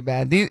 These aren't too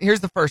bad. Here's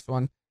the first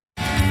one.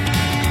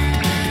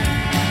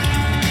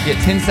 Get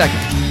 10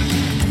 seconds.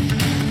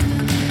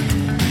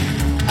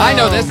 I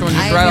know this one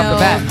just I right off the know,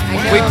 bat.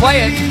 I know. We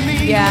play it.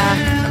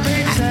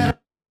 Yeah.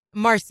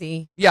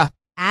 Marcy. Yeah.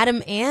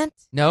 Adam Ant?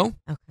 No?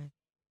 Okay.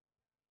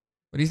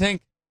 What do you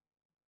think?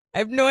 I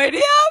have no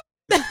idea.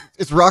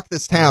 It's Rock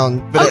This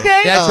Town. But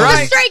Okay. That's The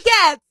right. Stray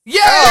Cats.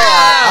 Yeah!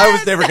 I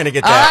was never going to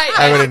get All that. right.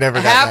 I would have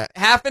never gotten that.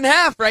 Half and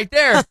half right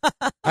there.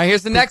 All right,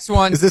 here's the next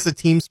one. Is this a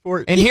team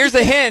sport? And here's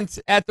a hint.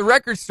 At the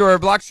record store,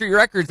 Block Street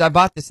Records, I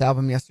bought this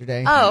album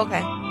yesterday. Oh,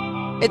 okay.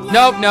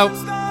 Nope.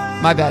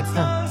 My bad.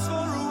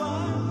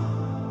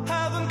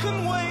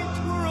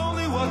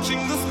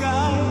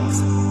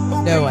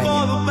 No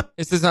idea.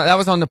 That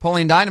was on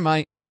Napoleon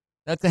Dynamite.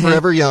 That's a hint.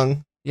 Forever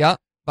Young. Yep.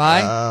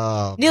 By?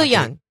 Neil okay.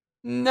 Young.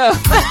 No.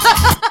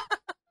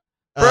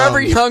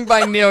 Forever Young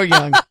by Neil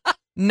Young.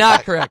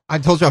 Not correct. I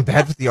told you I'm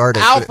bad with the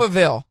artist. but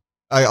Alphaville.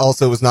 I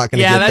also was not going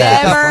to Yeah, get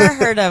that's that. Never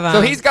heard of him.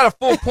 So he's got a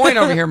full point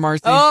over here,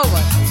 Marcy. Oh,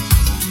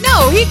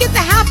 no, he gets a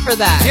half for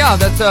that. Yeah,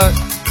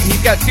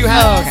 he's got 2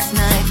 halves.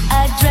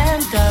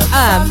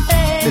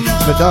 It's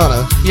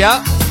Madonna.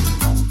 Yeah.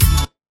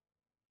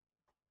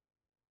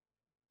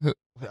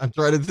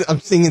 I'm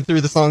singing through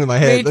the song in my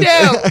head. Me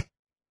too.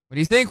 What do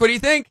you think?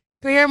 Can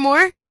we hear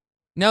more?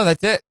 No,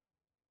 that's it.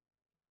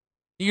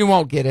 You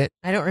won't get it.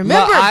 I don't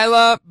remember. La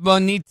Isla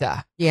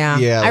Bonita. Yeah.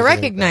 Yeah, I I was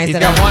recognize He's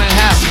it. got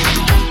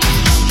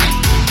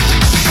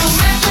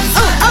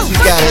 1.5. She's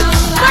got it.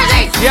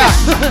 Yeah.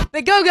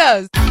 The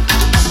Go-Go's.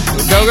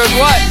 Go-Go's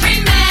what?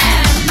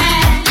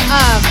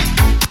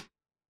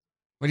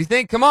 What do you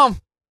think? Come on.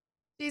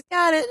 She's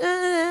got it.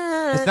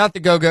 It's not the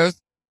Go-Go's.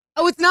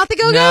 Oh, it's not the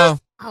Go-Go's? No.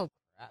 Oh,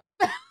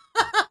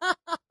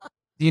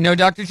 Do you know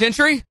Dr.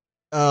 Gentry?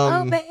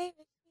 oh, baby.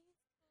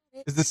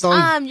 Is the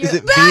song? Is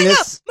it Ah,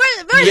 Venus?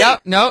 No.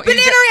 Yep. No.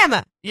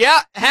 Bananarama. Yeah.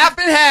 Half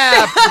and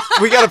half.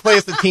 We got to play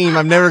as a team.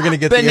 I'm never going to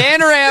get the.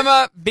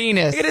 Bananarama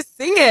Venus. You're going to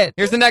sing it.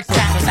 Here's the next one.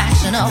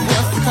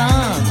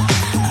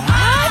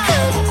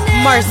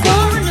 Marcy.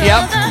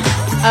 Yep.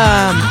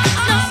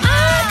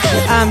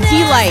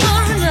 Delight.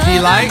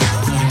 D-Light.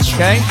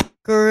 Okay.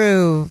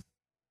 Groove.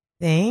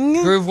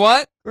 Thing. Groove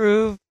what?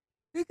 Groove.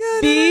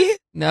 B.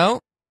 No.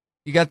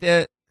 You got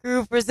the...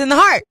 Groovers in the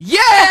Heart.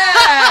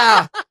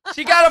 Yeah!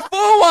 She got a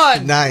full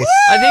one. Nice.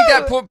 I think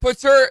that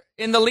puts her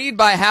in the lead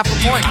by half a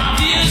point.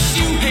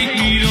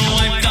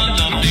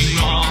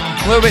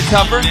 A little bit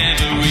tougher.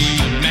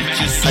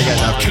 I got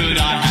nothing.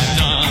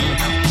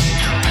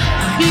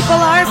 People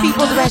are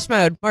people. Depeche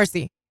Mode.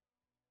 Marcy.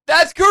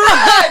 That's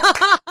correct.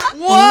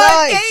 What?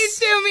 Nice. Gave it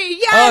to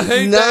me. I Yes.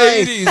 hate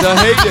Nice. the 80s. I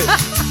hate it.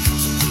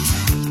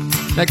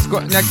 Next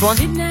one.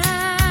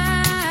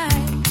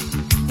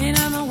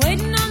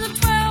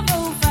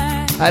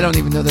 I don't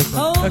even know this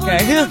one. Okay.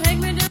 Not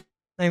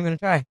even going to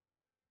try.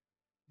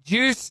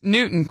 Juice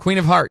Newton, Queen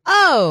of Hearts.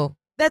 Oh,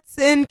 that's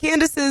in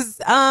Candace's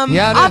Yeah, it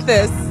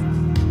is. office.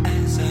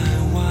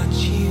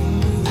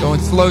 Going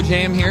slow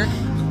jam here.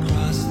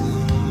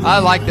 I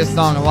like this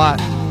song a lot.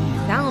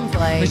 Sounds We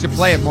like. should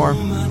play it more.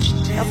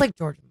 Sounds like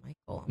George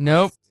Michael.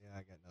 Nope. Yeah,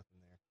 I got nothing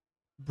there.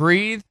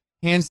 Breathe,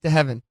 Hands to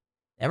Heaven.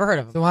 Never heard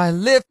of him. So I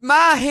lift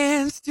my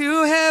hands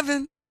to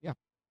heaven. Yeah.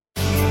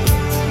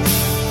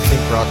 I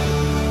think Brock.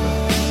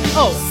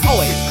 Oh,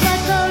 always.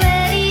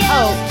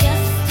 Oh.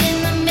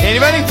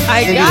 Anybody?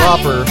 I Cyndi got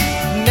Lauper.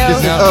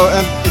 No.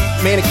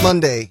 It's Manic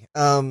Monday.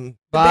 Bye.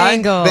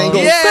 Bengals.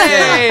 Bengals.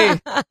 Yay!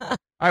 All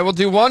right, we'll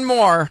do one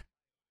more.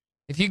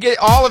 If you get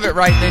all of it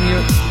right, then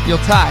you'll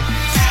tie.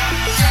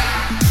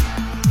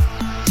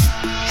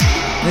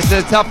 This is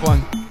a tough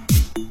one.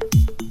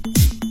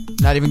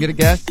 Not even gonna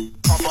guess. Oh.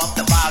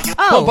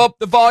 Pump up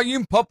the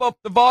volume. Pump up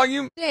the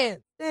volume.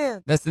 Dance,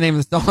 dance. That's the name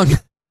of the song.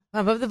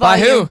 Pump up the By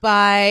volume. who?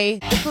 By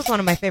this was one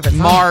of my favorite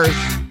songs. Mars.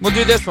 We'll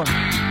do this one.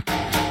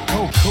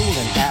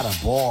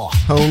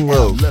 Home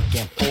Low.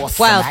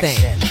 Wild Thing.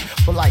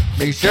 Are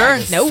you sure?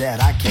 Nope.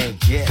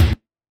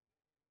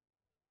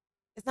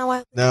 Is It's not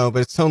wild. No,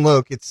 but it's Tone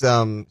Loc. It's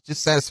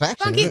just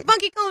satisfaction. Funky, isn't it?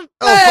 funky Cole.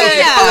 Hey,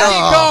 yeah.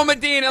 Funky Cole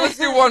Medina. Let's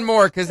do one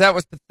more because that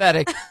was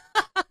pathetic. We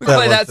That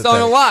play was that song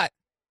a pathetic. lot.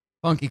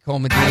 Funky Cole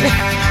Medina.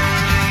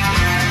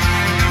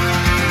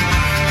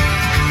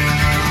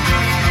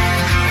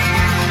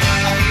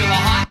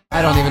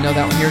 I don't even know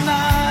that one.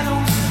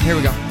 Here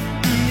we go.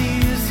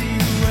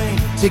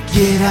 To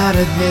get out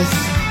of this.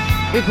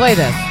 We play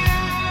this.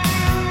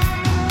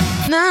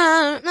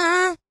 No,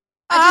 no.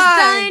 I just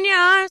die in your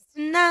arms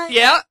tonight.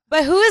 Yeah.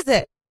 But who is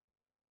it?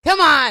 Come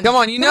on. Come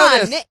on, you know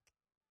this. Nick.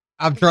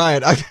 I'm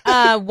trying.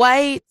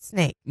 White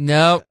Snake.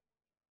 Nope.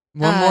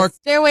 One more.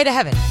 Stairway to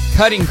Heaven.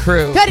 Cutting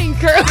Crew. Cutting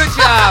Crew. Good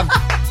job.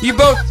 You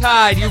both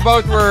tied. You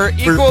both were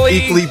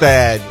Equally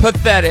bad.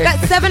 pathetic. That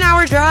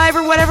 7-hour drive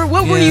or whatever.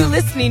 What were Yeah. you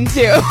listening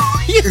to?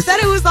 You said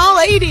it was all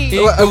 80.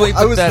 Well, Equally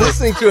I was pathetic.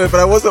 listening to it, but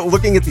I wasn't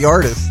looking at the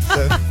artist.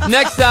 So.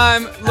 Next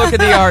time, look at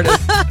the artist.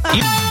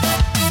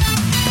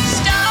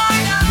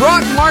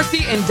 Brock,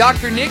 Marci, and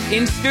Dr. Nick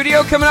in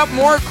studio. Coming up,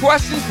 more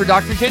questions for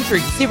Dr. Gentry.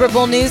 Super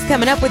Bowl news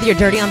coming up with your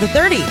Dirty on the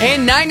 30.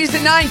 And 90s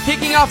at 9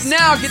 kicking off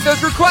now. Get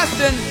those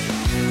requests in.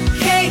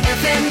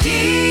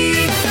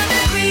 KFMD,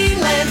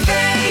 Greenland,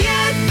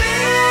 Fayetteville.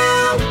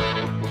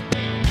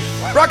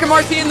 Brock and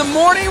Marci in the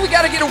morning. We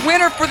got to get a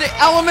winner for the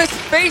Elemis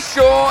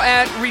facial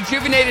at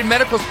Rejuvenated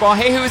Medical Spa.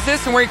 Hey, who is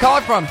this and where are you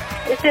calling from?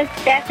 This is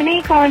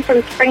Stephanie calling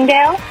from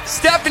Springdale.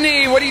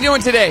 Stephanie, what are you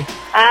doing today?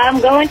 I'm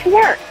going to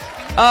work.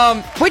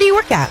 Where do you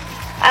work at?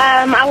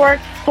 I work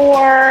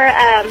for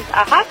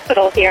a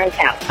hospital here in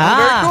town.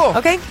 Very cool.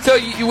 Okay. So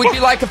would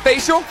you like a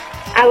facial?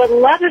 I would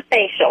love a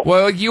facial.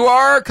 Well, you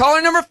are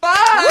caller number 5.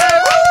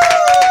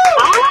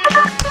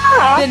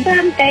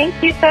 Awesome.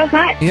 Thank you so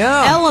much.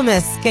 Yeah.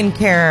 Elemis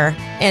Skincare.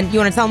 And you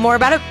want to tell them more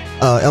about it?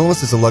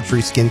 Elemis is a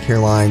luxury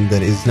skincare line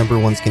that is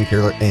 #1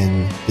 skincare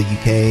in the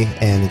UK,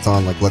 and it's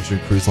on like luxury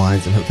cruise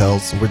lines and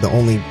hotels. We're the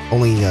only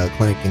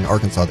clinic in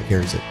Arkansas that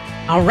carries it.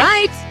 All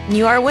right.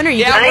 You are a winner. You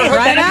Yeah, got we're it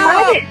right hooking you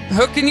out. up.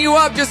 Hooking you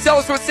up. Just tell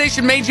us what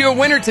station made you a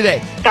winner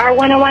today. Star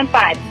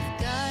 1015.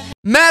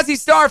 Mazzy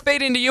Star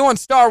fade into you on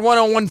Star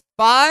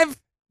 1015.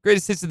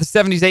 Greatest hits of the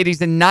 70s,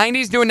 80s, and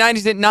 90s. Doing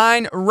 90s at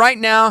 9 right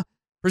now.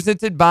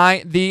 Presented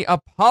by the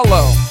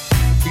Apollo.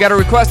 You got a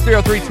request,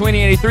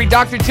 303-2083.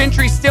 Dr.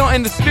 Gentry still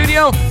in the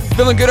studio.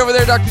 Feeling good over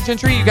there, Dr.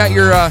 Gentry? You got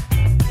your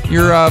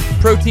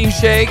protein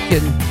shake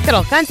and Got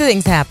all kinds of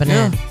things happening.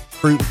 Yeah.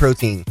 Fruit and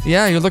protein.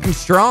 yeah, you're looking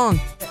strong.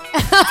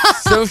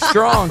 So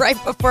strong. Right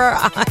before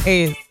our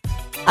eyes.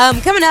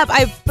 Coming up,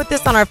 I put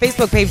this on our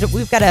Facebook page.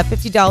 We've got a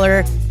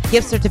 $50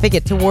 gift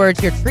certificate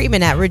towards your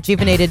treatment at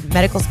Rejuvenated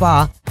Medical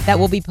Spa that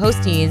we'll be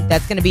posting.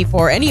 That's going to be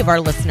for any of our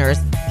listeners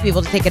to be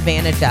able to take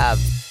advantage of.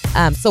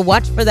 So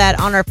watch for that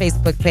on our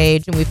Facebook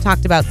page. And we've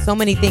talked about so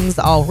many things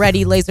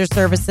already. Laser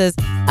services,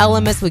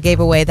 Elemis, we gave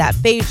away that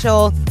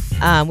facial.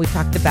 We've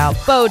talked about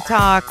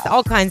Botox,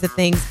 all kinds of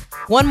things.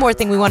 One more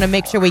thing we want to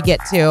make sure we get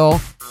to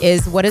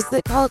is, what is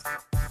it called?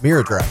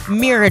 Mirror Dry.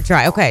 Mirror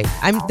Dry. Okay.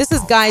 This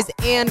is guys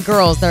and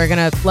girls that are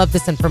going to love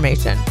this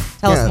information.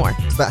 Tell us more.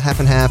 It's about half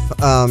and half.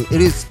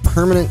 It is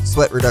permanent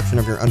sweat reduction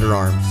of your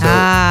underarm. So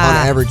on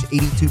average,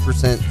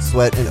 82%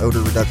 sweat and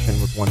odor reduction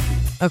with one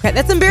treatment. Okay.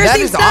 That's embarrassing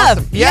That is stuff.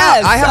 awesome. Yeah,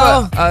 Yes, I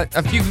so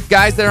have a few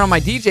guys that are on my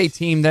DJ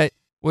team that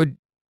would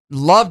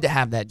love to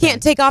have that done.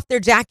 can't take off their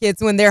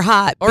jackets when they're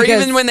hot. Or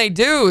because- even when they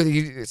do,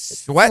 you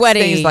sweat Sweaty.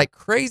 stains like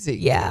crazy.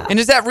 Yeah. And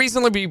is that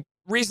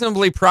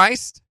reasonably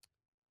priced?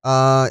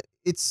 I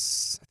think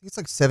it's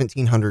like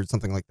 $1,700,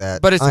 something like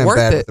that. But it's I am worth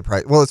bad it. with the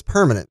price. Well, it's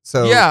permanent.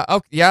 So Yeah.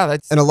 Okay. Yeah.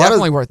 That's and a lot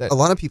definitely of worth it. A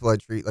lot of people I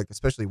treat, like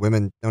especially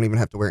women, don't even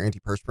have to wear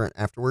antiperspirant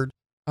afterward,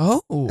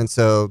 Oh. and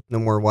so no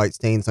more white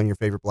stains on your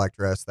favorite black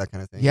dress, that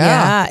kind of thing.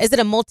 Yeah. Is it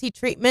a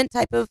multi-treatment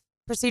type of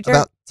procedure?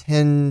 About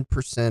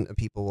 10% of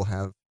people will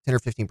have 10 or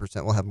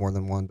 15% will have more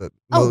than one, but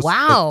Oh, most,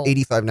 wow.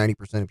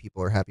 85-90% of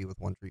people are happy with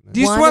one treatment.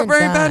 Do you One sweat and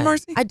very bad, done.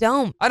 Marci? I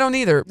don't. I don't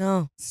either.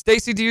 No.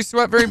 Stacy, do you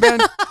sweat very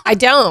bad? I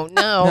don't.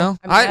 No. No?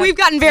 I mean, We've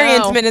gotten very No.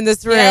 intimate in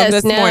this room Yes,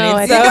 this no, morning.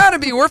 I You So gotta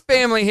be. We're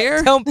family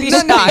here. Don't be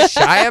Nothing to shy. be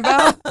shy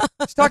about.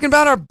 Just talking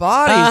about our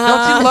bodies.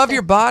 Don't you love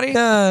your body?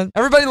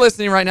 Everybody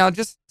listening right now,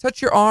 just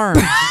touch your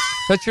arms,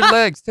 touch your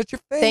legs, touch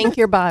your face. thank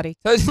your body.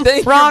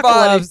 Thank Rock your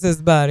body. loves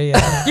his body.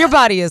 Yeah. Your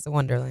body is a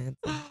wonderland.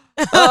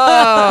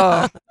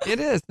 Oh, it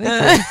is.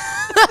 Thank you.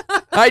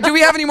 All right. Do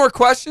we have any more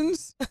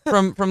questions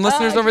from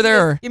listeners over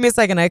there, Give me a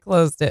second. I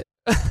closed it.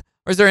 or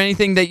is there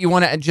anything that you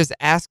want to just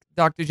ask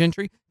Dr.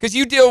 Gentry? Because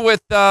you deal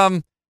with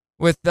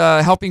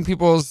helping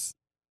people's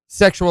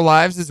sexual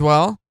lives as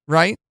well,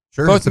 right?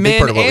 Sure, Both it's a big men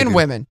part of what we and do.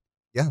 women.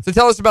 Yeah. So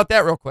tell us about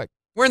that real quick.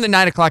 We're in the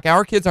 9 o'clock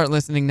hour. Kids aren't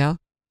listening now.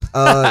 So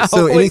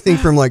Hopefully. anything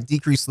from like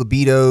decreased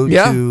libido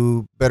Yeah.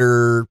 to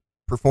better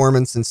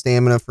performance and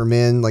stamina for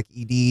men, like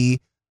ED,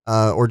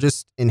 or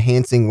just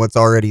enhancing what's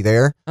already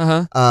there.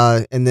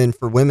 And then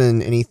for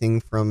women,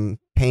 anything from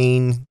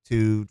pain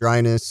to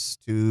dryness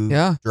to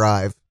Yeah.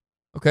 drive.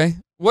 Okay.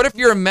 What if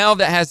you're a male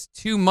that has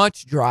too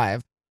much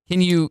drive?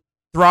 Can you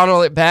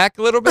throttle it back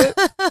a little bit?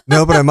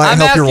 No, but I might I'm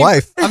help your asking-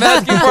 wife. I'm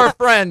asking for a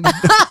friend.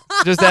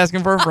 Just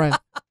asking for a friend.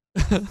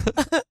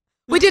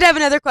 We did have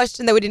another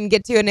question that we didn't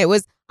get to, and it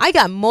was, I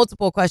got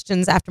multiple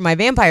questions after my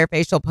vampire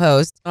facial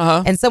post,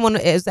 and someone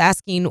is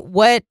asking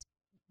what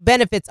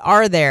benefits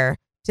are there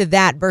to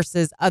that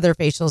versus other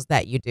facials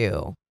that you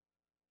do?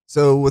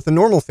 So with a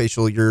normal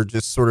facial, you're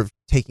just sort of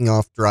taking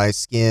off dry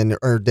skin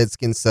or dead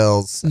skin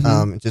cells,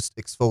 just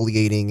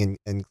exfoliating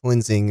and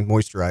cleansing and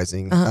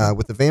moisturizing.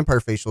 With the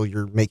vampire facial,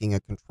 you're making a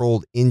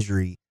controlled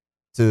injury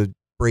to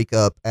break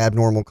up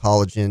abnormal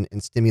collagen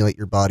and stimulate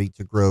your body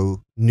to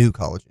grow new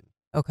collagen.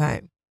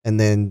 Okay. And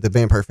then the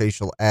vampire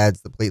facial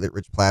adds the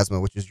platelet-rich plasma,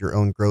 which is your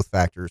own growth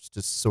factors,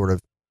 to sort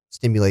of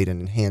stimulate and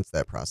enhance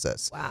that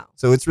process. Wow.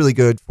 So it's really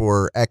good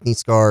for acne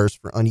scars,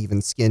 for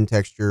uneven skin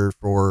texture,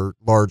 for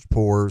large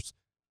pores,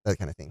 that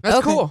kind of thing.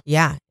 That's cool.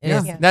 Yeah, it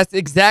is. Yeah. That's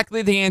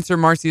exactly the answer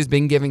Marci has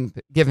been giving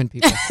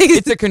people.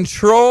 It's a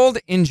controlled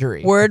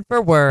injury. Word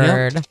for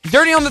word. Yep.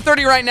 Dirty on the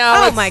 30 right now.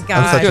 Oh Let's- my I'm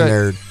God. such a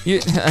Good.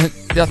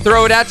 nerd. They'll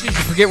throw it at you. You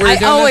forget where you're I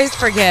doing always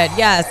forget.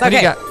 Yes. What do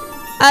you Okay. got?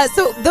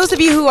 So those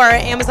of you who are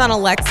Amazon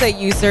Alexa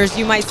users,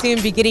 you might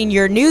soon be getting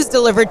your news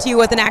delivered to you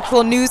with an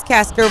actual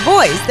newscaster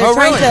voice. They're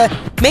trying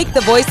to make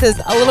the voices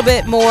a little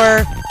bit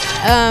more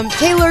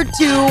tailored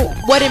to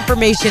what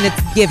information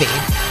it's giving.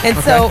 And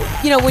so,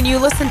 when you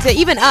listen to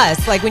even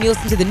us, like when you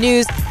listen to the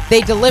news, they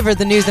deliver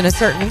the news in a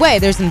certain way.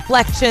 There's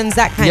inflections,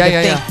 that kind of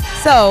thing. Yeah.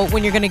 So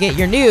when you're going to get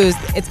your news,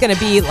 it's going to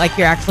be like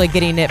you're actually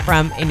getting it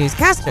from a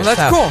newscaster. Well,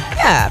 that's cool.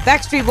 Yeah.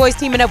 Backstreet Boys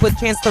teaming up with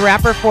Chance the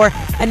Rapper for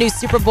a new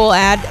Super Bowl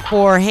ad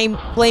for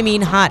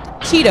Flaming Hot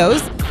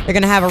Cheetos. They're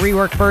going to have a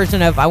reworked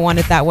version of I Want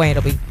It That Way.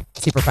 It'll be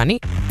super funny.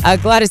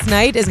 Gladys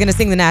Knight is going to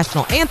sing the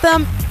national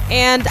anthem.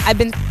 And I've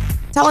been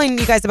telling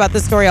you guys about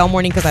this story all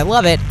morning because I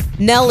love it.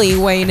 Nelly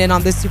weighing in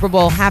on this Super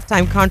Bowl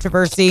halftime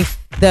controversy,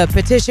 the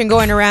petition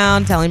going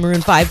around telling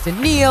Maroon 5 to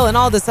kneel and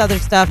all this other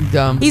stuff.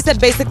 Dumb. He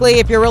said basically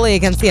if you're really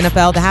against the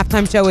NFL, the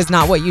halftime show is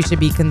not what you should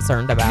be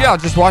concerned about. Yeah,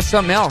 just watch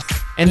something else.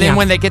 And then Yeah.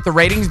 when they get the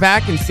ratings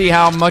back and see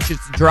how much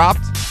it's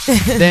dropped,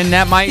 then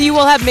that might You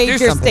will have made do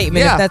your something.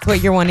 statement Yeah. if that's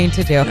what you're wanting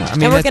to do. I mean,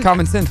 And we're that's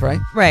common sense, right?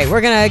 Right.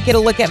 We're going to get a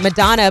look at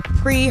Madonna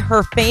pre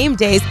her fame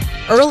days.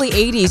 Early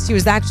 80s, she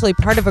was actually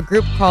part of a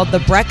group called The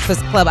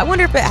Breakfast Club. I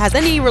wonder if it has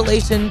any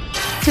relation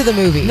to the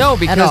movie. No,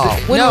 because at all.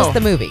 When no. was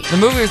the movie? The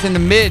movie was in the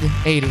mid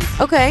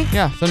 80s. Okay.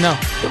 Yeah, so no.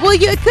 Well,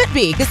 yeah, it could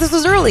be because this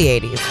was early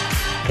 80s.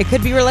 It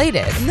could be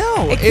related.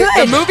 No, It the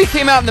could. movie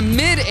came out in the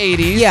mid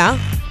 80s. Yeah.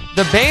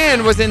 The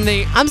band was in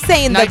the. I'm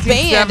saying the band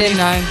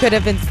 1979. could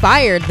have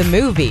inspired the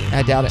movie.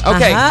 I doubt it.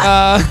 Okay.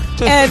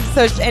 Uh-huh. And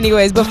so,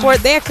 anyways, before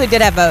they actually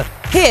did have a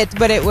hit,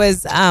 but it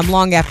was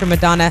long after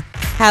Madonna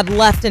had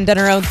left and done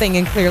her own thing,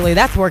 and clearly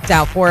that's worked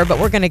out for her. But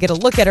we're going to get a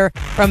look at her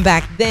from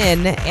back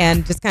then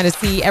and just kind of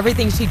see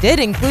everything she did,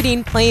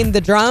 including playing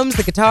the drums,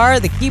 the guitar,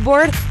 the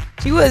keyboard.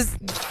 She was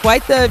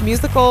quite the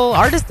musical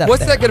artist up What's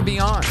there. that going to be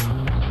on?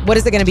 What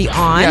is it going to be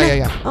on?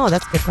 Yeah. Oh,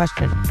 that's a good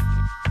question.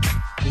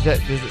 Does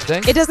it say?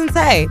 It doesn't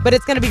say, but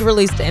it's going to be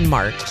released in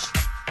March.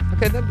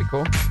 Okay, that'd be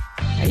cool.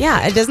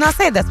 Yeah, it does not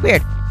say. That's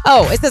weird.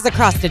 Oh, it says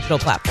across digital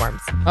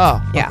platforms.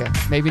 Oh, Yeah. okay.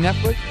 Maybe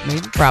Netflix?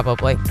 Maybe.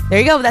 Probably. There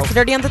you go. That's the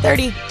Dirty on the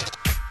 30.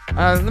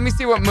 Let me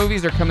see what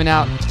movies are coming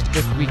out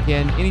this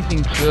weekend.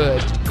 Anything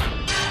good?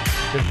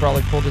 Should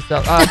probably pull this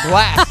up.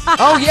 Glass.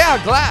 Oh,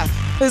 yeah, Glass.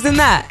 Who's in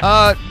that?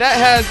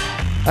 That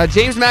has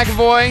James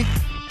McAvoy,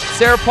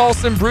 Sarah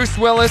Paulson, Bruce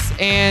Willis,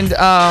 and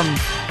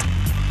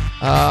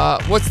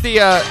what's the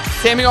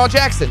Samuel L.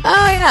 Jackson?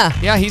 Oh, yeah.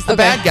 Yeah, he's the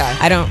Okay. bad guy.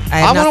 I have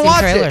I'm not gonna seen watch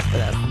trailers it. for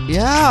this.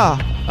 Yeah.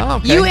 Oh,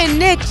 okay. You and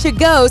Nick should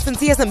go since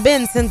he hasn't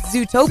been since Is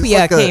this Zootopia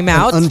like came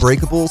out. An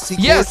Unbreakable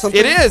sequel or Yes, something?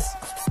 it is.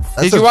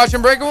 That's Did you a- watch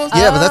Unbreakables?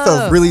 Yeah, but that's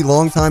Oh. a really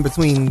long time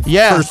between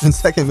Yeah. first and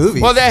second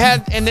movie. Well,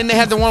 and then they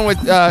had the one with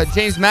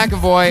James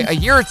McAvoy a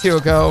year or two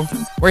ago,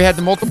 where he had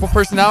the multiple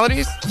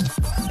personalities,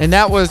 and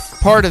that was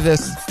part of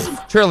this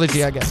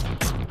trilogy, I guess.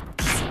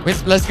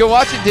 Let's go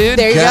watch it, dude.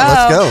 There you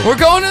yeah, go. let's go. We're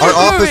going to the Our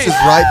office movies. is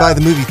right by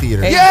the movie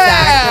theater.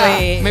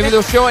 Exactly. Yeah! Maybe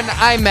they'll show it in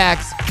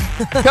IMAX.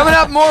 Coming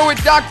up more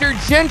with Dr.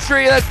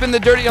 Gentry. That's been the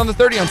Dirty on the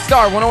 30 on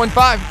Star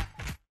 101.5.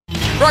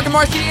 Brock and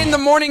Marci in the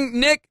morning.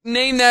 Nick,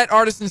 name that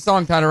artist and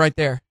song title right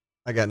there.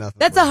 I got nothing.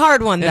 That's a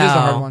hard one, It though. is a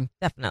hard one.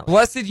 Definitely.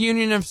 Blessed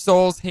Union of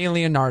Souls, Hey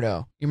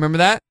Leonardo. You remember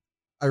that?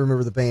 I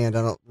remember the band.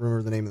 I don't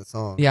remember the name of the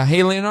song. Yeah,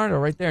 Hey Leonardo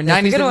right there. That's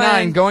a 90s good at one.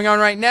 9 going on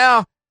right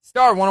now.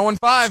 Star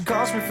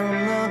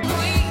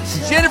 101.5.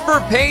 Jennifer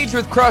Page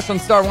with Crush on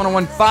Star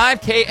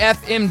 101.5.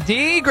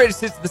 KFMD.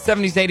 Greatest hits of the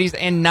 70s, 80s,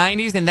 and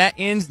 90s. And that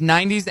ends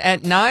 90s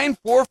at 9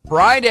 for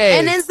Friday.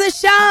 And ends the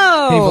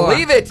show. Can you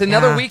believe it? It's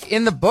another Yeah. week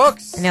in the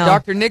books. I know.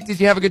 Dr. Nick, did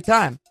you have a good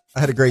time? I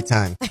had a great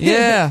time.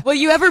 Yeah. Will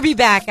you ever be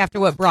back after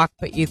what Brock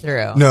put you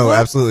through? No,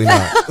 absolutely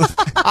not.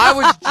 I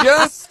was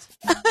just...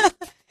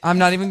 I'm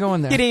not even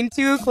going there. Getting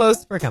too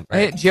close for comfort.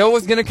 Hey, Jill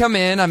was going to come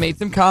in. I made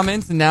some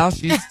comments, and now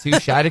she's too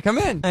shy to come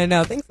in. I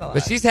know. Thanks a lot.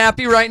 But she's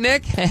happy, right,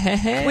 Nick? we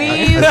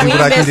I do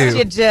what I can missed do.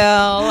 you,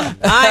 Jill.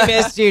 I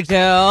missed you,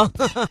 Jill.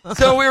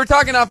 So we were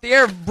talking off the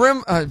air.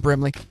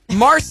 Brimley.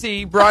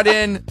 Marci brought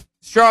in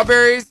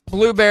strawberries,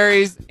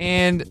 blueberries,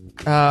 and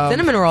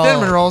Cinnamon rolls.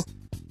 Cinnamon rolls.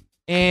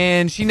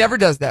 and she never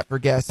does that for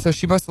guests, so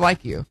she must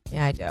like you.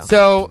 Yeah, I do.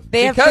 So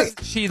They have because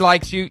she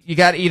likes you, you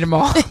got to eat them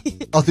all.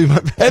 I'll do my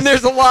best. And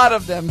there's a lot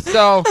of them.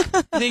 So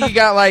I think you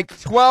got like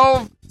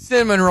 12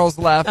 cinnamon rolls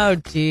left. Oh,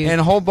 geez.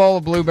 And a whole bowl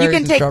of blueberries. You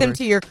can and take them strawberries.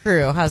 to your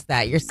crew. How's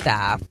that? Your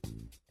staff.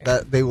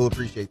 That they will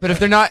appreciate. But if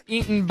they're not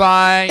eaten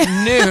by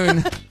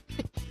noon,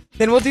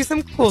 then we'll do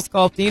some cool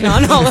sculpting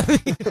on all of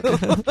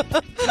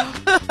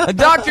you.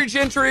 Dr.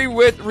 Gentry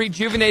with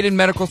Rejuvenated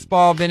Medical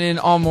Spa been in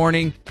all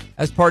morning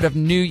as part of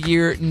New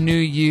Year, New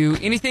You.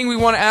 Anything we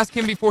want to ask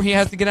him before he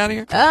has to get out of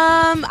here?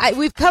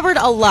 We've covered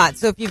a lot.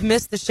 So if you've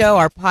missed the show,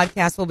 our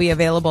podcast will be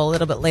available a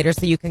little bit later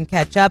so you can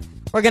catch up.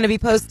 We're going to be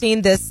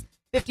posting this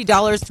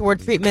 $50 toward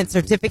treatment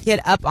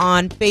certificate up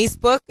on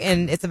Facebook,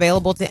 and it's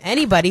available to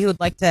anybody who would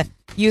like to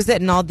use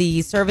it, and all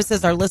the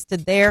services are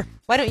listed there.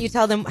 Why don't you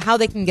tell them how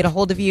they can get a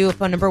hold of you, a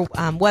phone number,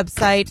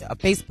 website,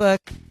 Facebook?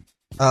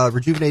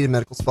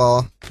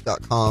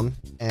 RejuvenatedMedicalSpa.com,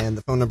 and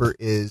the phone number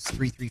is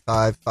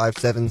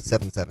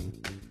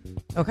 335-5777.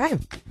 Okay.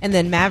 And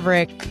then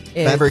Maverick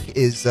is... Maverick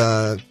is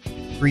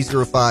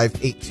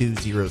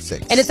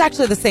 305-8206. And it's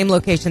actually the same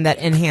location that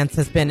Enhance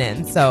has been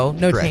in, so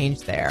no Correct. change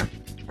there.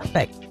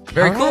 Perfect.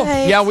 Very All cool.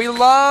 right. Yeah, we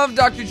love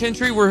Dr.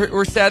 Gentry.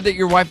 We're sad that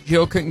your wife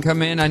Jill couldn't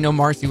come in. I know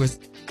Marci was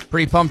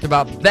pretty pumped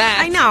about that.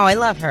 I know. I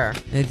love her.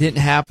 It didn't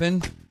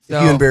happen. So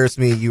If you embarrass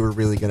me, you were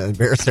really going to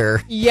embarrass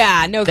her.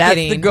 Yeah, no That's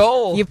kidding. the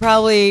goal. You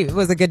probably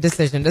was a good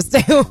decision to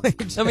stay away.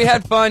 So we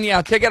had fun.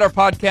 Yeah, check out our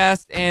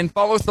podcast and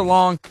follow us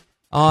along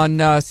on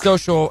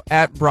social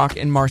at Brock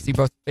and Marci,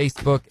 both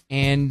Facebook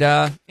and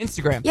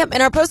Instagram. Yep,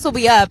 and our posts will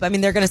be up. I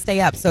mean, they're going to stay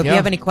up. So if Yeah. you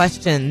have any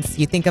questions,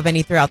 you think of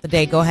any throughout the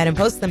day, go ahead and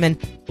post them, and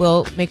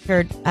we'll make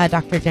sure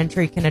Dr.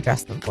 Gentry can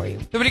address them for you.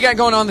 So what do you got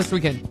going on this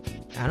weekend?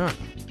 I don't know.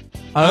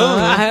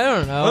 I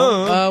don't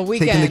know.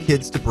 Weekend. Taking the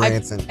kids to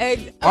Branson.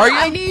 Are you?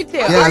 I need to.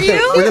 Yeah, Are I think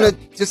you? we're gonna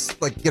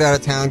just like get out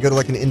of town, go to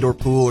like an indoor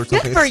pool or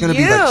something. for It's gonna be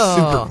you. like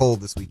super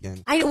cold this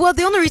weekend. Well,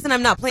 the only reason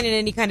I'm not planning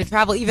any kind of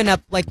travel, even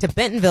up like to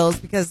Bentonville, is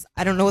because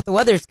I don't know what the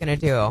weather's going to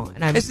do,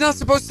 and I'm It's not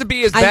supposed to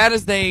be as I'm bad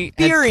as they had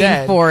fearing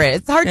said. for it.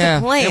 It's hard Yeah,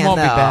 to plan. it won't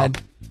be though.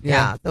 bad.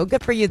 Yeah. So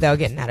good for you though,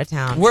 getting out of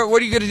town.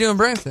 What are you going to do in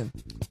Branson?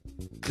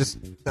 Just,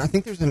 I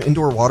think there's an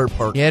indoor water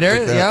park. Yeah, there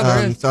is. that. Yeah,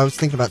 there is. So I was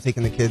thinking about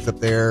taking the kids up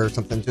there or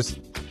something. Just,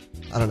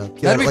 I don't know.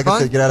 Get That'd out, be like fun. I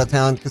said, get out of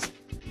town because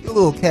get a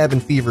little cabin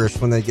feverish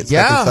when they get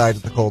stuck Yeah. inside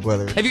with the cold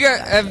weather. Have you got?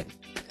 Have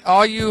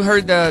all you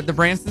heard the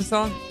Branson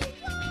song?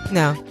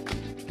 No.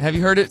 Have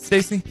you heard it,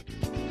 Stacy?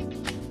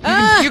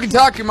 You can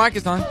talk. Your mic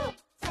is on.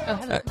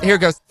 Here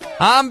it goes.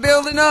 I'm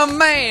building a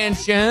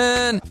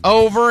mansion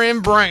over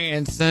in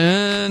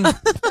Branson.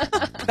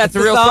 That's a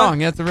the real song?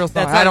 song. Yeah, it's a real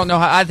song. That's I don't know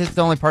how. That's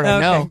the only part I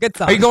Okay, know. good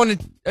song. Are you going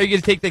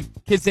to take the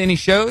kids to any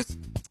shows?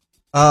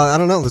 I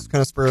don't know. This is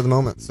kind of spur of the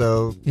moment.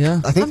 So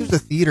Yeah. I think there's a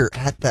theater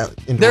at that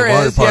indoor There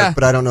water is, park, yeah.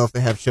 but I don't know if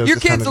they have shows. Your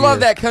this time kids of love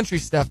year. that country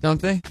stuff, don't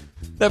they?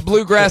 That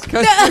bluegrass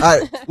country.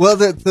 Well,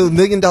 the $1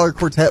 Million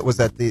Quartet was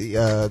at the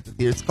theater.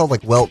 It's called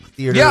like Welk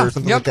Theater Yeah, or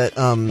something yep. like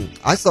that.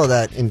 I saw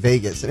that in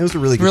Vegas, and it was a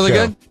really good Really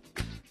show. good.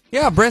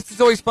 Yeah,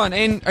 Branson's always fun.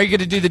 And are you going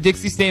to do the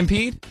Dixie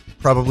Stampede?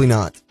 Probably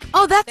not.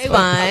 Oh, that's They would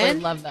probably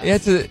fun. love that. Yeah,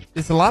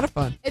 it's a lot of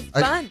fun. It's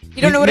I- fun.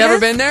 You don't know what You've it never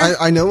is? been there?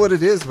 I know what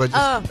it is, but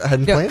I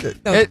hadn't Go- planned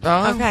it.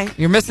 go. Okay.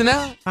 You're missing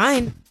out.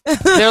 Fine.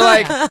 They're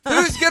like,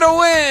 who's gonna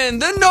win,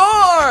 the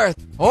North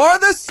or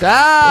the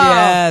South?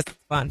 Yes, it's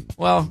fun.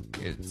 Well,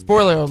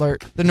 spoiler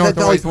alert: the Is North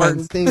that Dolly always Parton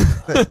wins. thing?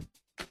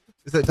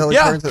 Is that Dolly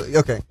Yeah. Parton?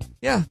 Okay.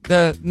 Yeah,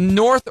 the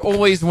North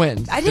always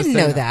wins. I Just didn't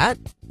saying know that.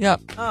 Yeah,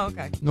 Oh,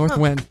 okay. North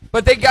wins.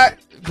 But they got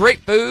great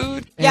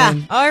food. Yeah.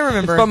 and- Oh, I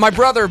remember. But my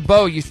brother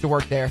Bo used to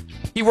work there.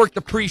 He worked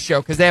the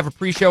pre-show because they have a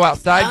pre-show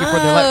outside before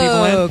they let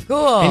people in. Oh,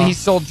 cool. And he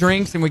sold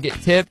drinks and would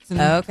get tips. And,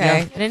 Okay. yeah.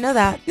 I didn't know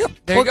that. Yep,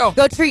 there you go.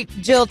 Go treat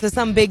Jill to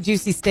some big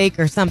juicy steak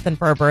or something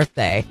for her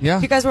birthday. Yeah.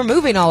 You guys were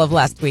moving all of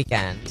last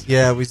weekend.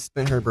 Yeah, we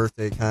spent her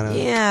birthday kind of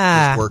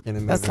Yeah. just working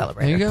and Go moving.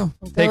 celebrate. There you her. go.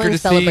 We'll Take go her and to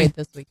celebrate see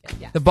this weekend.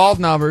 Yeah. the Bald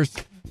Knobbers.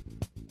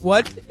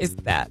 What is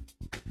that?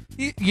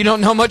 You don't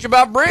know much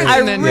about Branson.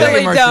 I then, really do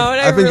you, Marcy? don't.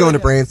 I've been going to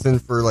Branson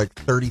for like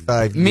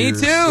 35 Me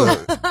years. too.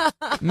 so-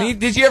 Me?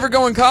 Did you ever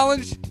go in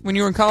college? When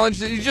you were in college,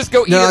 did you just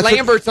go eat No, at I took-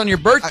 Lambert's on your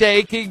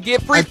birthday? Could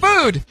get free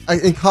food.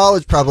 in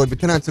college, probably, but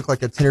then I took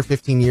like a 10 or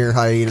 15 year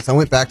hiatus. I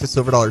went back to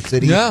Silver Dollar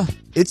City. Yeah.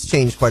 It's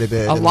changed quite a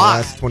bit A in lot.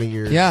 the last 20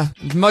 years. Yeah,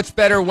 much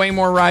better, way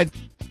more rides.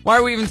 Why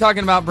are we even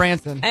talking about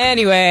Branson?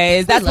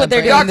 Anyways, that's love what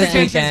they're Branson. doing Dr. this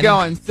Gentry's weekend.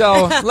 going, so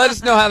let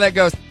us know how that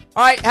goes.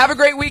 All right, have a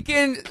great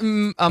weekend.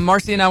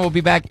 Marcy and I will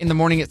be back in the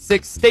morning at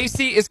 6.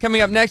 Stacy is coming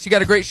up next. You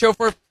got a great show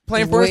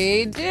playing for us?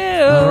 We do.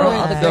 right,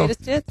 All the so-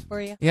 greatest hits for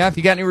you. Yeah, if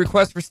you got any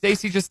requests for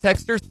Stacy, just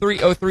text her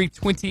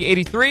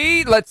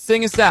 303-2083. Let's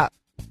sing us out.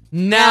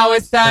 Now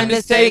it's time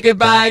to say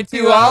goodbye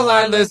to all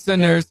our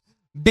listeners.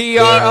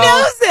 BRO.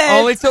 knows it.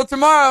 Only till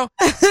tomorrow.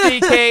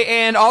 CK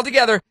and all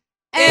together.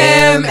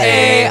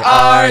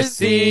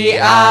 MARCI.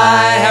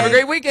 Have a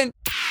great weekend.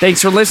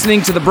 Thanks for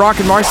listening to the Brock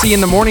and Marcy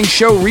in the Morning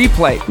Show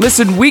replay.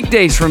 Listen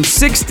weekdays from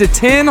 6 to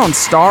 10 on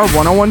Star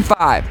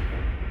 1015.